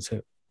tell who's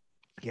who.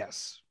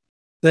 Yes.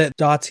 The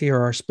dots here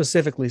are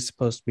specifically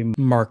supposed to be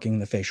marking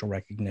the facial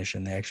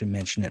recognition. They actually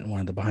mention it in one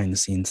of the behind the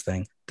scenes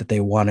thing that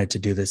they wanted to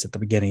do this at the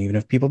beginning, even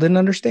if people didn't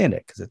understand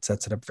it, because it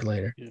sets it up for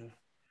later. Yeah.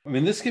 I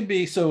mean, this can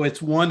be, so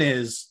it's one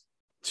is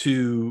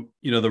to,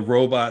 the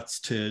robots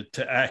to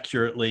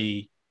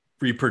accurately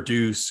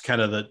reproduce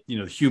kind of the,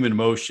 human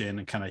motion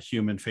and kind of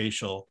human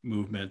facial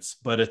movements.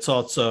 But it's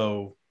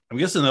also, I'm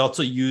guessing they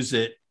also use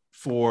it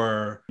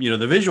for,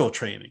 the visual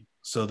training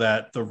so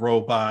that the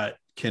robot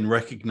can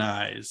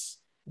recognize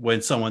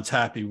when someone's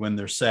happy, when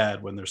they're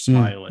sad, when they're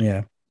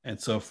smiling, and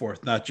so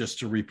forth, not just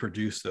to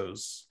reproduce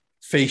those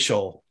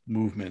facial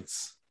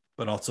movements,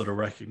 but also to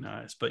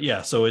recognize. But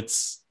yeah, so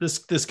it's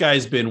this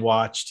guy's been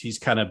watched. He's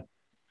kind of,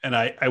 and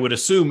I would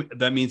assume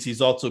that means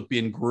he's also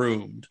been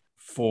groomed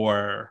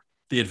for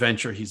the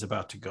adventure he's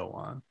about to go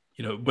on,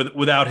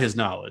 without his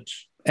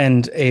knowledge.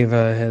 And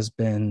Ava has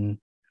been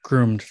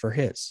groomed for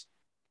his.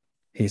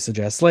 He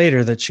suggests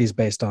later that she's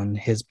based on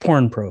his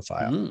porn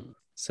profile.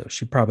 So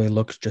she probably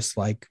looks just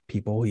like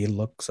people he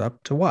looks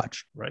up to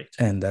watch. Right.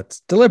 And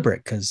that's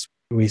deliberate because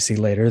we see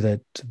later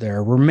that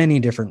there were many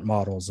different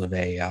models of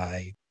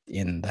AI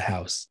in the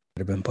house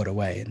that have been put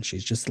away, and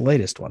she's just the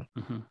latest one.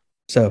 Mm-hmm.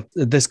 So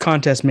this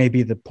contest may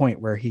be the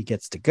point where he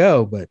gets to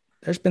go, but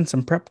there's been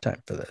some prep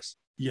time for this.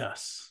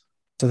 Yes.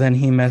 So then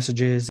he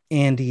messages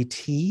Andy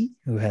T,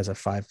 who has a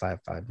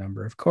 555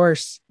 number, of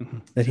course,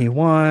 that he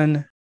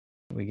won.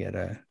 We get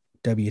a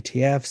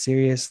WTF,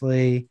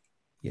 seriously.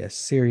 Yes,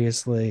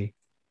 seriously.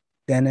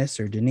 Dennis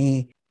or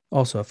Denis,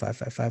 also a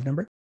 555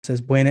 number. It says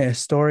Buena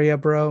Historia,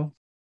 bro,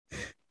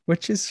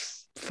 which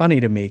is funny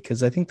to me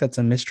because I think that's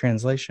a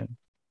mistranslation.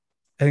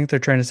 I think they're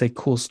trying to say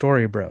cool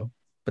story, bro,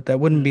 but that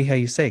wouldn't be how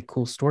you say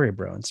cool story,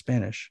 bro, in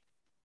Spanish.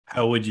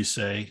 How would you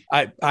say?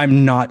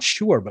 I'm not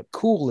sure, but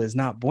cool is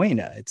not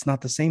buena. It's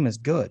not the same as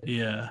good.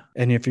 Yeah.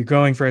 And if you're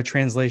going for a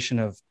translation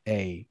of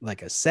a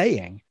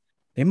saying,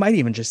 they might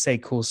even just say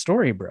cool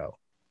story, bro,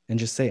 and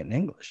just say it in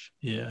English.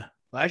 Yeah.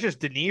 Well, that's just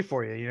Denis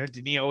for you.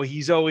 Denis,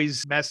 he's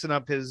always messing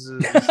up his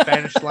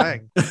Spanish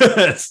slang.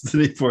 That's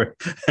Denis for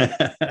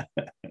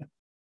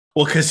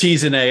well, because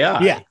he's an AI.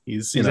 Yeah,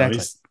 he's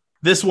exactly.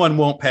 This one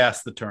won't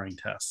pass the Turing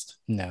test.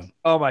 No.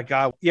 Oh my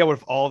God. Yeah. What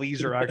if all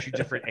these are actually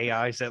different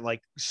AIs that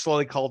like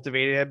slowly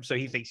cultivated him so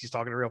he thinks he's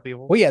talking to real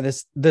people? Well, yeah,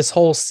 this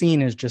whole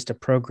scene is just a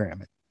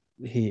program.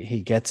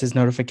 He gets his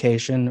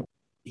notification.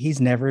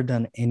 He's never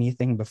done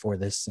anything before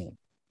this scene.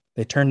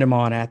 They turned him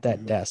on at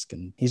that desk,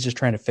 and he's just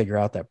trying to figure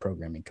out that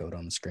programming code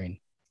on the screen,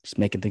 just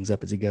making things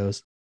up as he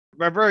goes.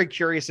 I'm very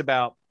curious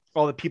about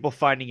all the people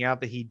finding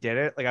out that he did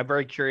it. Like, I'm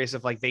very curious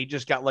if like they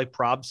just got like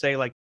prob say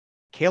like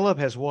Caleb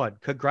has won,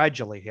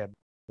 congratulate him.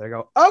 They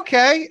go,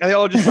 okay, and they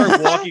all just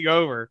start walking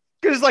over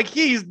because like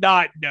he's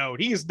not known.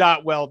 He's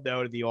not well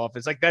known in the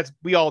office. Like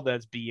we all know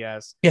that's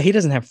BS. Yeah, he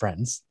doesn't have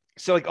friends.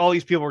 So like all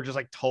these people were just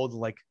like told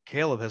like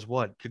Caleb has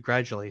won,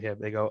 congratulate him.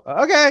 They go,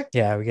 okay.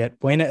 Yeah, we get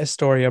Buena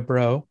Historia,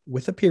 bro,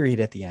 with a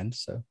period at the end.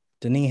 So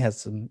Denis has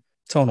some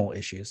tonal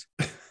issues.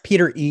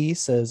 Peter E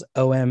says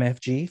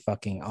OMFG,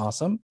 fucking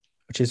awesome,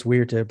 which is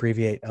weird to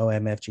abbreviate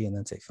OMFG and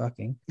then say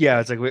fucking. Yeah,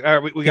 it's like we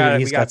got it.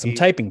 He's got some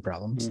typing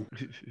problems.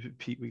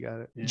 Pete, we got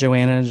it. Yeah.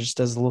 Joanna just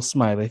does a little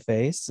smiley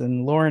face,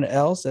 and Lauren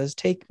L says,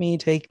 take me,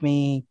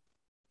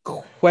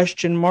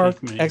 question mark,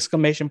 Take me.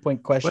 exclamation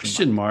point,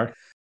 question mark.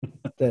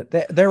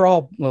 They're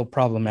all little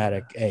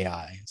problematic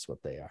AI is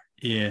what they are.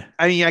 Yeah.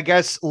 I mean, I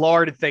guess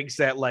Lauren thinks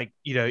that like,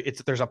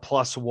 there's a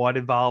 +1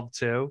 involved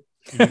too.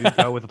 You could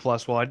go with a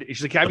 +1.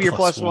 She's like, can I be your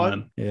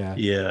 +1? Yeah.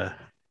 Yeah.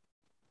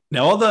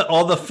 Now all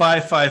the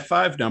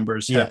 555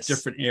 numbers have Yes.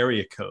 different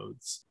area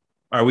codes.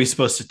 Are we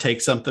supposed to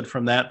take something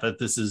from that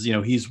this is,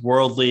 he's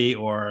worldly,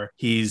 or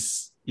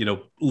he's,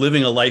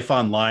 living a life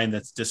online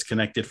that's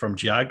disconnected from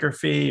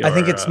geography? I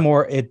think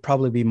it'd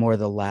probably be more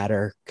the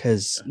latter,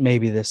 because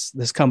maybe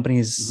this company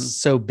is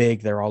so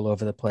big, they're all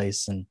over the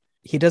place, and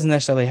he doesn't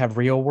necessarily have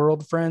real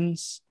world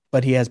friends,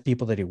 but he has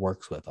people that he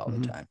works with all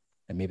the time,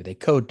 and maybe they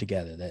code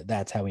together.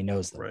 That's how he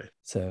knows them. Right.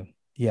 So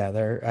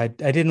yeah, I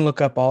didn't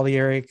look up all the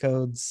area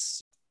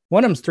codes.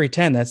 One of them's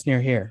 310. That's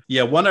near here.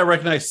 Yeah, one I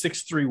recognize,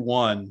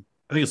 631.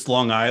 I think it's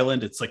Long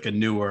Island. It's like a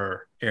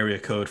newer area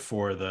code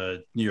for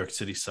the New York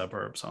City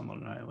suburbs on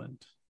Long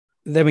Island.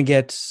 Then we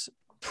get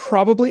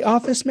probably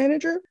office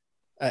manager.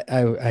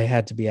 I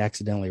had to be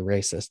accidentally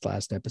racist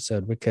last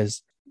episode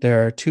because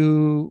there are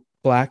two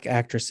Black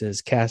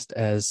actresses cast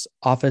as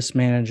office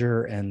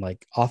manager and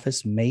like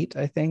office mate,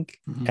 I think.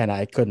 And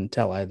I couldn't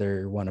tell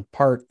either one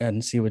apart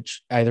and see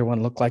which either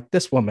one looked like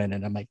this woman.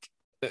 And I'm like,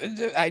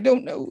 I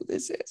don't know who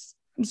this is.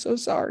 I'm so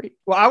sorry.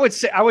 Well, I would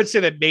say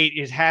that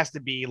mate has to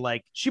be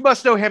like, she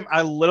must know him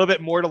a little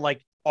bit more to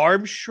like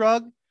arm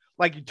shrug.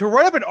 Like to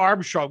run up an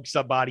arm shrug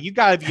somebody, you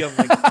gotta be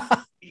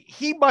like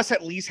he must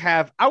at least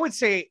have, I would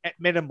say at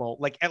minimal,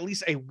 like at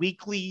least a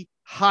weekly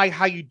hi,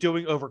 how you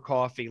doing over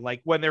coffee,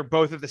 like when they're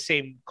both at the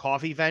same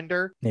coffee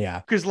vendor. Yeah.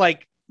 Because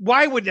like,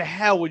 why would the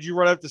hell would you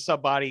run up to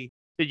somebody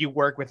that you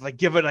work with, like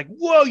give it like,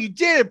 whoa, you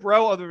did it,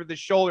 bro, over the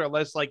shoulder,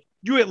 unless like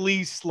you at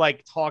least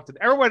like talk to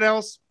them. Everyone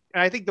else,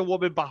 and I think the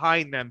woman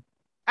behind them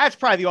That's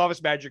probably the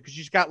office manager because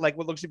she's got like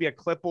what looks to be a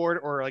clipboard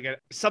or like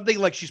something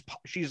like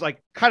she's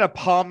like kind of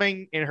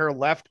palming in her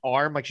left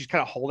arm, like she's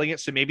kind of holding it.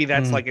 So maybe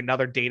that's like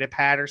another data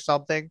pad or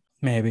something.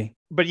 Maybe.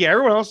 But yeah,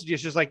 everyone else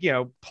is just like,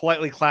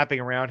 politely clapping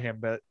around him.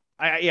 But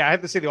I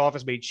have to say the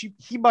office mate,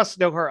 he must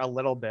know her a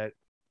little bit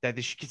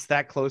that she gets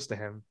that close to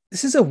him.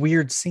 This is a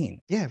weird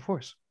scene. Yeah, of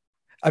course.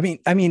 I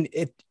mean,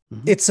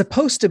 it's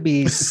supposed to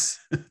be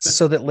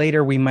so that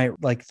later we might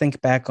like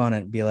think back on it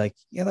and be like,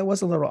 yeah, that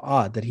was a little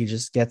odd that he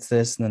just gets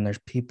this. And then there's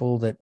people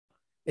that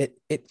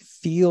it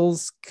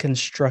feels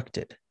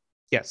constructed.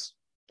 Yes.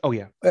 Oh,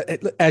 yeah.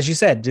 As you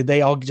said, did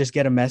they all just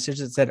get a message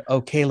that said,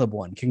 oh, Caleb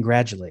won,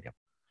 congratulate him?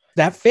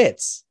 That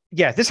fits.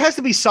 Yeah, this has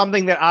to be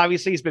something that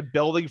obviously has been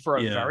building for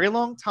a very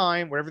long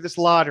time, whatever this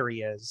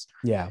lottery is.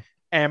 Yeah.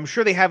 And I'm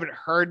sure they haven't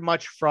heard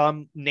much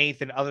from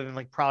Nathan other than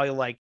like probably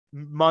like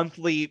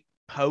monthly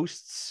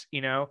posts,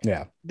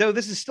 Yeah. Though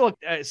this is still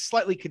a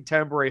slightly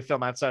contemporary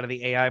film outside of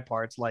the AI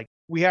parts. Like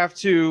we have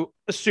to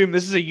assume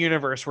this is a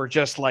universe where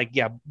just like,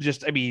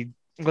 I mean,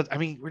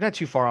 we're not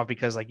too far off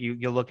because like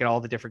you look at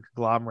all the different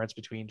conglomerates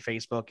between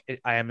Facebook,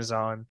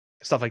 Amazon,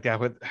 stuff like that,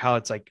 with how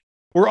it's like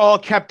we're all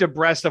kept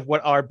abreast of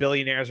what our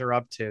billionaires are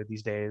up to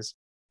these days.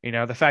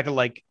 The fact that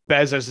like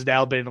Bezos has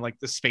now been in like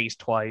the space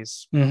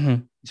twice.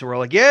 Mm-hmm. So we're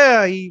like,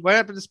 yeah, he went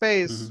up into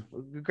space.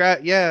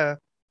 Mm-hmm. Yeah.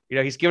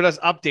 He's giving us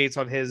updates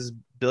on his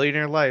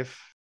billionaire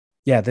life.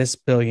 Yeah, this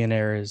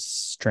billionaire is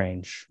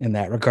strange in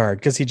that regard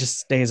because he just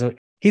stays.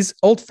 He's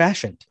old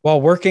fashioned while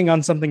working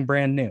on something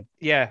brand new.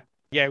 Yeah.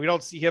 We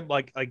don't see him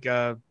like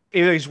either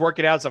he's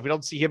working out stuff. We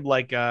don't see him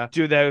like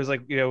do that. It was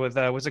like with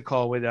what's it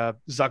called when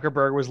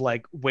Zuckerberg was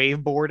like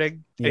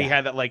waveboarding and he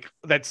had that like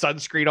that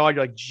sunscreen on.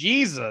 You're like,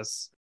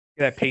 Jesus,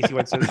 that pasty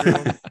white sunscreen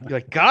on. You're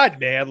like, God,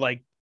 man,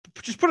 like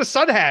just put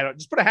a hat on.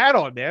 Just put a hat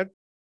on, man.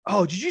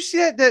 Oh, did you see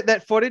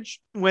that footage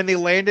when they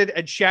landed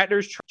and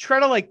Shatner's trying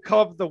to like come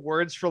up with the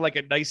words for like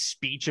a nice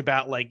speech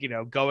about like,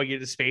 going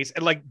into space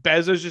and like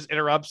Bezos just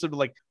interrupts him,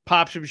 like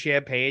pops some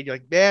champagne. You're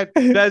like, man,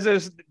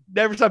 Bezos,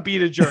 never stop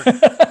being a jerk.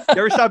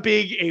 Never stop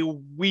being a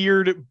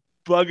weird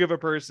bug of a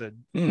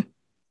person.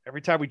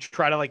 Every time we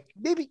try to like,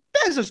 maybe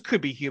Bezos could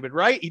be human,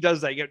 right? He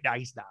does that. No,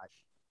 he's not.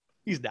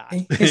 He's not.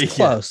 He's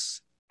close.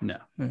 No.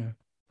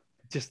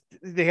 Just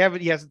they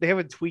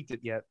haven't tweaked it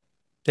yet.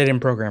 They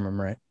didn't program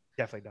him right.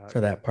 Definitely not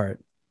for that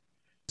part.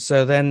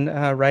 So then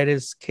right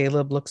as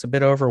Caleb looks a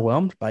bit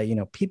overwhelmed by,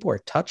 people are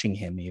touching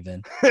him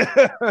even,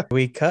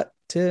 we cut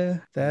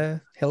to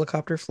the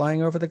helicopter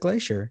flying over the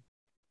glacier,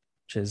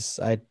 which is,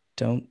 I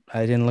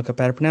didn't look up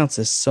how to pronounce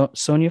this.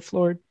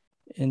 Sonjafjord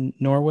in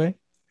Norway.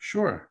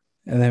 Sure.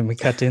 And then we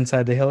cut to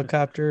inside the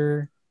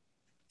helicopter.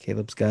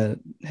 Caleb's got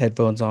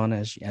headphones on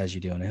as you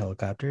do in a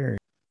helicopter.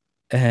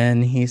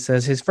 And he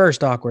says his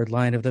first awkward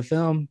line of the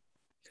film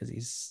because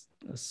he's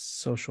a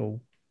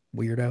social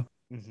weirdo.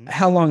 Mm-hmm.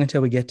 How long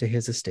until we get to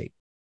his estate?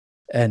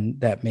 And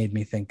that made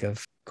me think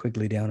of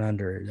Quigley Down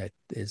Under. That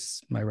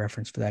is my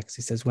reference for that because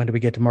he says, when do we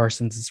get to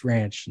Marston's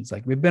ranch? And it's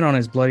like, we've been on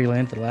his bloody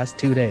land for the last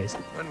 2 days.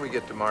 When we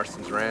get to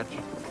Marston's ranch?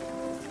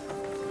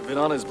 We've been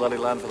on his bloody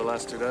land for the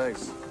last 2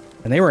 days.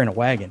 And they were in a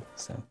wagon.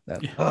 So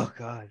Oh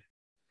God.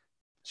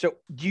 So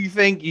do you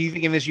think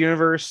in this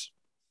universe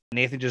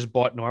Nathan just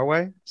bought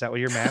Norway? Is that what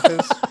your math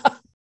is?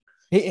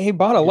 he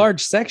bought a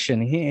large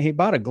section. He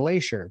bought a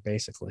glacier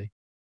basically.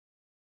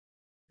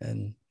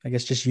 And I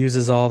guess just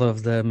uses all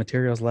of the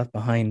materials left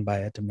behind by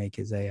it to make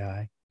his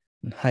AI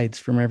and hides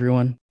from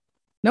everyone.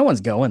 No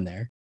one's going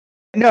there.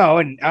 No,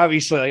 and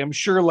obviously, like, I'm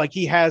sure like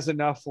he has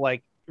enough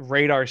like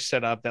radar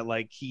set up that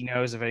like he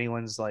knows if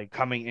anyone's like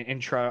coming and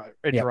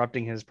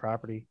interrupting his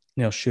property.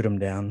 He'll shoot him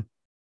down.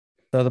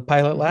 So the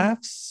pilot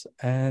laughs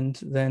and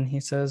then he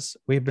says,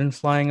 we've been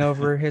flying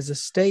over his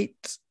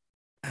estate,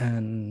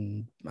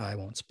 and I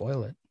won't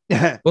spoil it.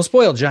 We'll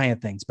spoil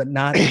giant things, but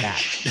not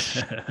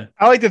that.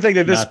 I like to think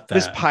that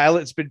this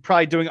pilot's been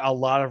probably doing a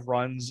lot of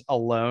runs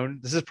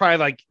alone. This is probably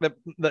like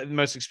the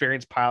most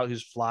experienced pilot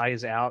whose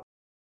flies out.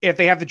 If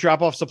they have to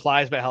drop off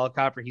supplies by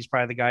helicopter, he's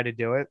probably the guy to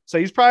do it. So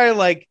he's probably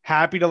like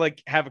happy to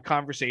like have a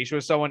conversation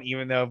with someone,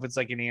 even though if it's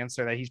like an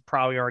answer that he's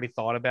probably already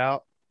thought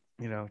about.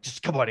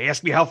 Just come on,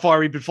 ask me how far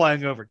we've been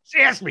flying over. Just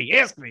ask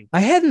me. I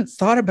hadn't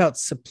thought about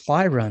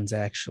supply runs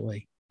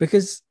actually,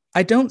 because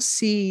I don't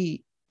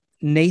see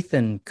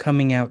Nathan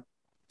coming out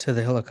to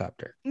the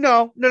helicopter.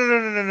 No.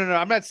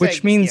 I'm not saying.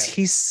 Which means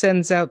he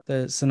sends out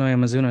the Sonoya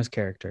Mizuno's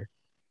character.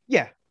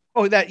 Yeah.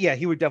 Oh,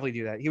 he would definitely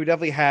do that. He would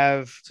definitely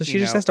have. So she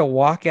just has to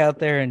walk out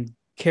there and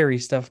carry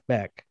stuff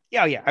back.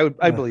 Yeah.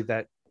 I believe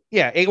that.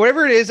 Yeah,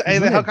 whatever it is,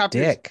 the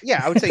helicopter.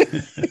 Yeah, I would say.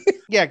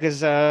 Yeah,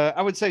 because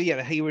I would say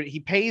he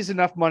pays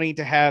enough money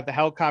to have the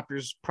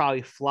helicopters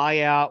probably fly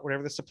out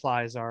whatever the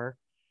supplies are.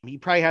 He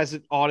probably has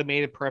it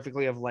automated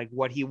perfectly of like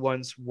what he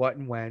wants, what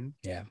and when.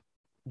 Yeah.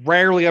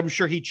 Rarely, I'm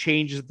sure he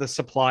changes the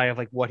supply of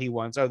like what he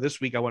wants. Oh, this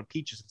week I want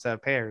peaches instead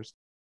of pears.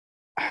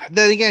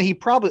 Then again, he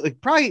probably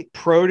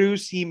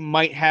produce. He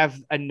might have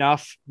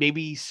enough.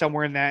 Maybe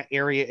somewhere in that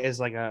area is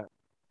like I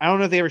don't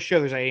know if they ever show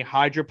there's a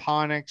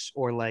hydroponics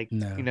or like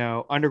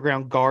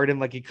underground garden.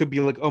 Like it could be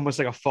like almost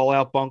like a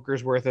Fallout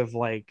bunker's worth of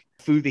like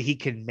food that he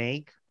can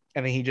make.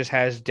 and then he just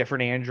has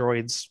different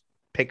androids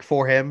pick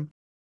for him.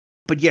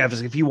 But yeah,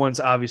 if he wants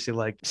obviously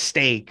like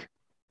steak,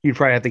 you'd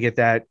probably have to get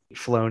that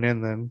flown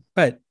in then.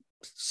 But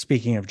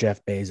speaking of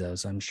Jeff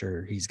Bezos, I'm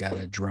sure he's got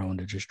a drone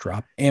to just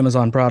drop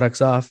Amazon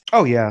products off.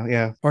 Oh yeah,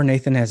 yeah. Or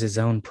Nathan has his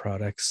own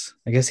products.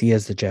 I guess he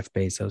is the Jeff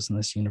Bezos in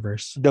this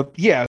universe.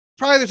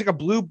 Probably there's like a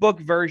blue book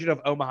version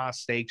of Omaha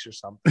Steaks or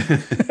something.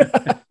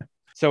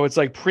 So it's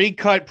like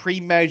pre-cut,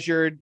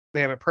 pre-measured.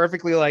 They have it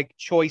perfectly like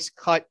choice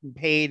cut and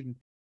paid. And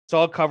it's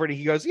all covered. And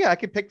he goes, yeah, I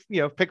can pick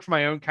from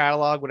my own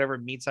catalog, whatever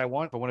meats I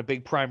want. If I want a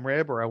big prime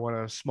rib or I want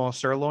a small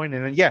sirloin.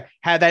 And then,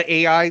 have that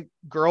AI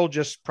girl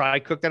just probably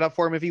cook that up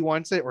for him if he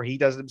wants it, or he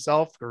does it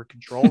himself for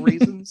control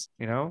reasons,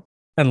 And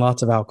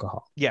lots of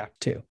alcohol. Yeah.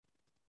 Too.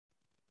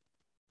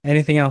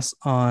 Anything else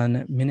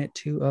on minute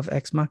 2 of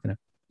Ex Machina?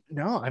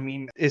 No, I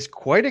mean, it's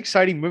quite an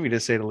exciting movie to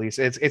say the least.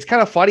 It's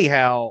kind of funny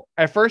how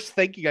at first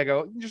thinking, I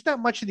go, there's not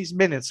much in these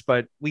minutes,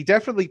 but we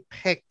definitely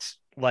picked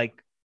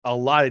like a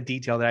lot of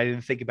detail that I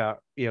didn't think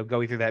about,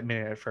 going through that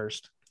minute at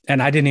first.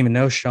 And I didn't even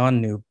know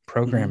Sean knew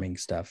programming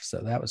stuff.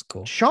 So that was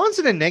cool. Sean's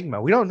an enigma.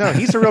 We don't know.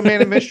 He's a real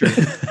man of mystery.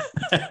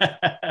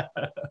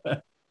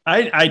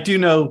 I do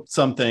know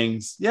some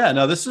things. Yeah,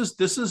 no, this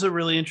is a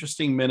really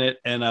interesting minute.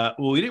 And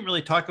we didn't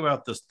really talk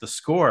about the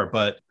score,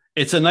 but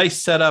it's a nice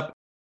setup.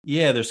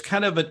 Yeah, there's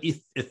kind of an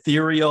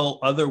ethereal,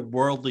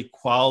 otherworldly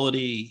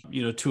quality,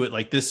 to it.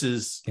 Like this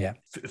is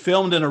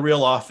filmed in a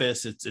real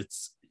office.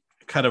 It's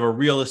kind of a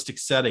realistic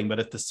setting, but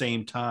at the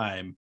same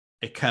time,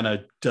 it kind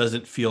of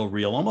doesn't feel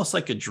real, almost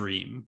like a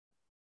dream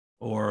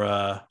or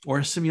a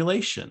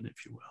simulation,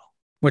 if you will.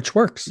 Which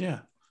works. Yeah,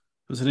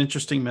 it was an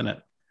interesting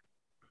minute.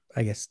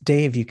 I guess,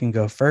 Dave, you can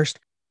go first.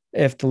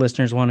 If the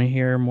listeners want to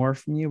hear more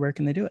from you, where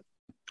can they do it?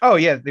 Oh,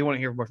 yeah, they want to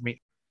hear more from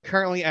me.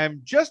 Currently,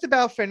 I'm just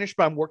about finished,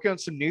 but I'm working on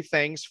some new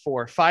things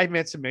for 5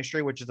 Minutes of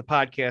Mystery, which is the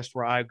podcast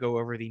where I go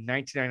over the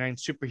 1999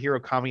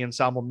 superhero comedy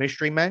ensemble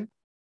Mystery Men.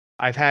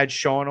 I've had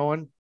Sean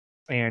on,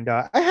 and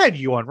I had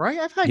you on, right?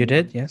 I've had you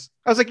did, yes.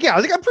 I was like,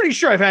 I'm pretty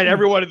sure I've had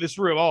everyone in this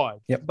room on.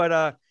 Yep. But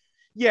I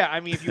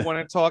mean, if we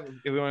want to talk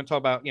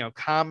about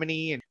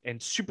comedy and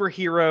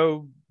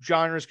superhero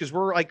genres, because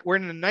we're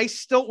in a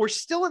nice we're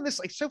still in this,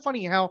 like, so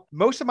funny how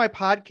most of my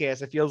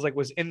podcast, it feels like,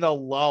 was in the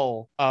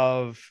lull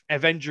of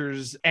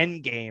Avengers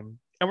Endgame,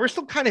 and we're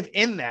still kind of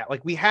in that.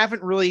 Like, we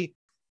haven't really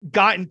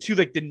gotten to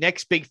like the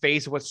next big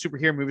phase of what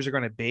superhero movies are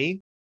going to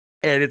be,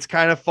 and it's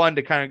kind of fun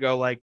to kind of go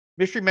like,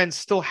 Mystery Men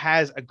still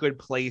has a good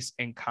place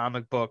in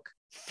comic book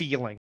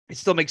feeling. It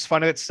still makes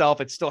fun of itself.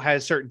 It still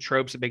has certain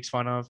tropes it makes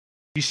fun of.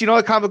 You seen all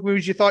the comic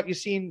movies you thought you've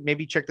seen?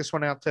 Maybe check this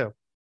one out too.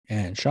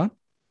 And Sean?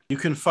 You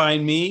can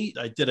find me.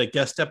 I did a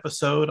guest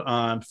episode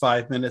on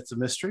 5 Minutes of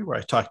Mystery where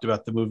I talked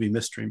about the movie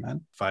Mystery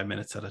Men, 5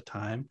 minutes at a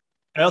time.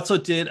 I also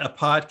did a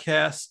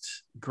podcast,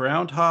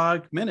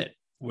 Groundhog Minute,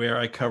 where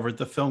I covered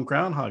the film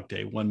Groundhog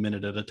Day 1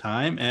 minute at a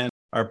time. And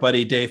our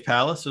buddy Dave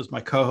Pallas was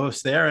my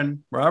co-host there. And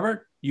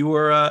Robert, you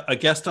were a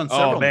guest on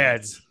several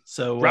minutes.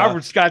 So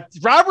Robert's got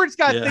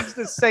things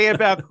to say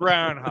about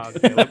Groundhog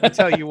Day. Let me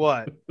tell you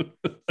what.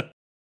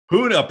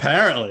 Who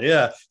apparently,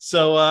 yeah.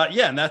 So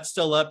and that's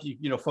still up.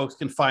 You folks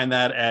can find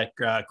that at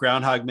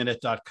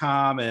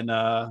groundhogminute.com, and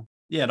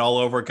and all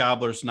over.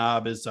 Gobbler's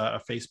Knob is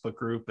a Facebook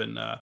group, and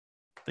I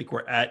think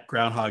we're at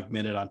Groundhog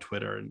Minute on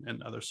Twitter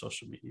and other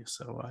social media.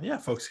 So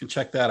folks can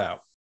check that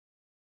out.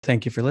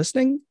 Thank you for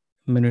listening.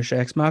 Minutia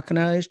Ex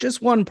Machina is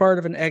just one part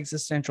of an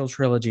existential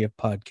trilogy of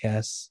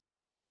podcasts.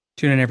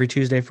 Tune in every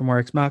Tuesday for more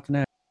Ex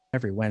Machina,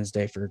 every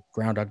Wednesday for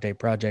Groundhog Day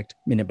Project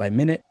Minute by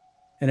Minute,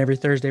 and every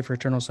Thursday for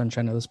Eternal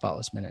Sunshine of the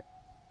Spotless Minute.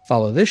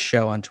 Follow this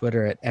show on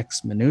Twitter at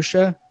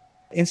xminutia,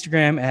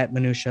 Instagram at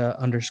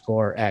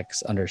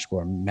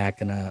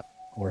minutia_x_machina,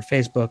 or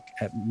Facebook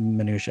at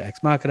Minutia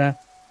Ex Machina.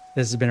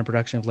 This has been a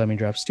production of Lemming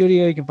Drops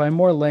Studio. You can find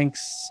more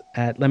links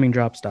at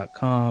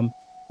lemmingdrops.com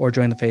or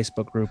join the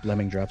Facebook group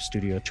Lemming Drops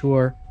Studio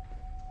Tour.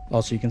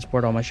 Also, you can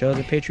support all my shows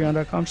at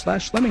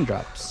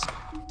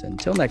patreon.com/lemmingdrops.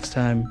 Until next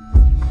time.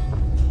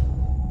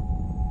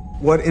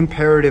 What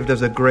imperative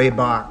does a gray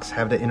box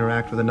have to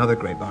interact with another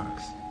gray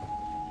box?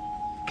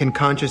 Can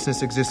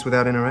consciousness exist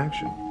without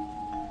interaction?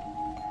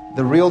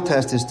 The real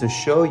test is to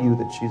show you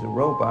that she's a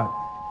robot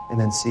and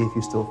then see if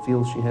you still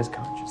feel she has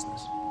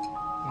consciousness.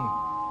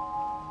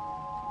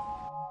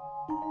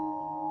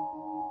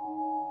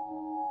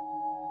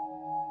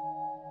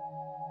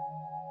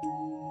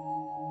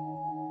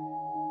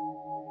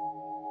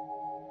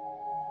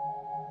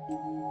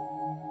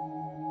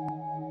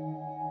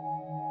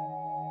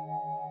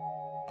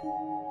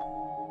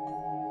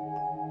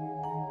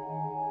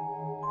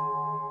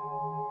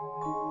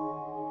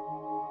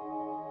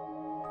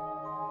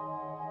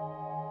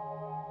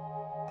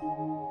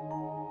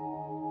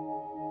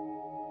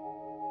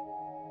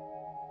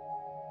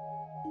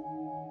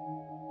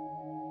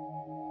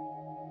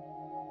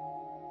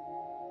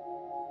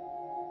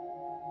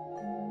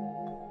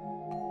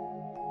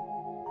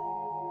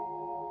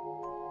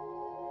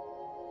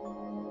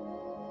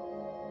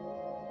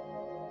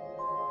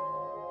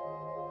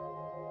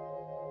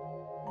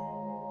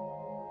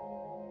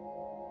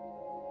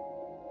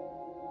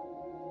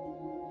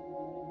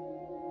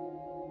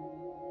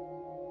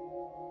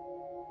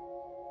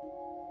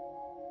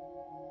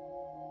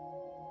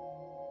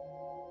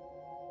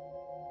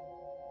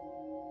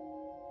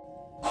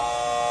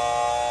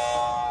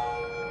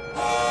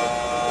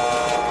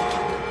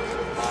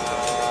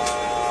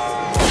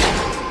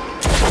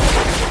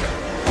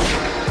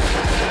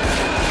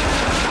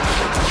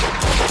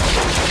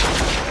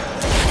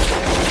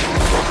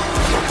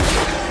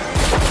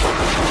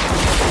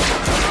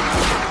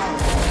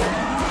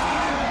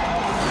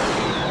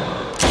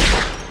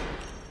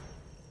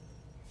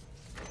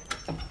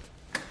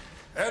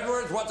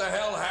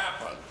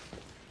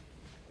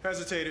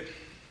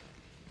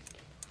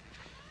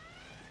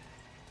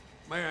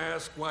 May I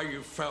ask why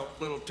you felt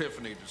little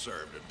Tiffany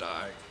deserved to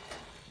die?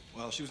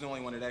 Well, she was the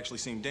only one that actually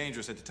seemed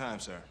dangerous at the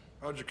time, sir.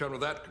 How'd you come to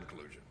that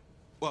conclusion?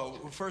 Well,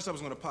 first I was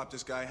gonna pop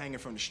this guy hanging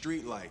from the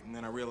street light, and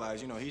then I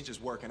realized, he's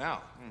just working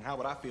out. And how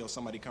would I feel if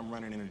somebody come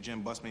running in the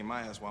gym, bust me in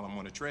my ass while I'm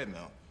on the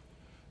treadmill?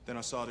 Then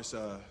I saw this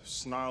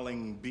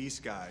snarling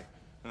beast guy,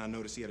 and I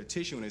noticed he had a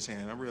tissue in his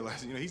hand. I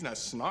realized, he's not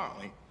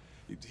snarling,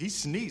 he's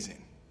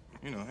sneezing.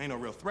 Ain't no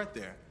real threat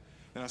there.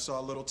 Then I saw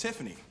little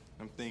Tiffany.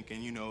 I'm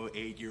thinking,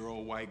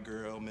 8-year-old white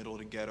girl, middle of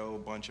the ghetto,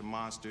 bunch of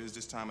monsters,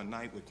 this time of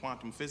night with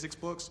quantum physics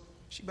books.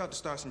 She about to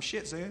start some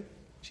shit, Zed.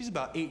 She's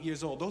about 8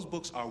 years old. Those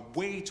books are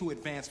way too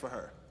advanced for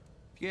her.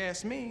 If you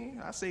ask me,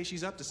 I say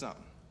she's up to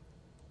something.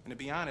 And to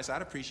be honest,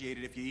 I'd appreciate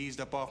it if you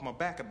eased up off my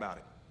back about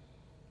it.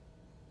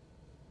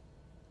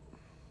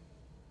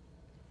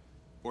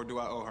 Or do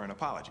I owe her an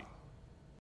apology?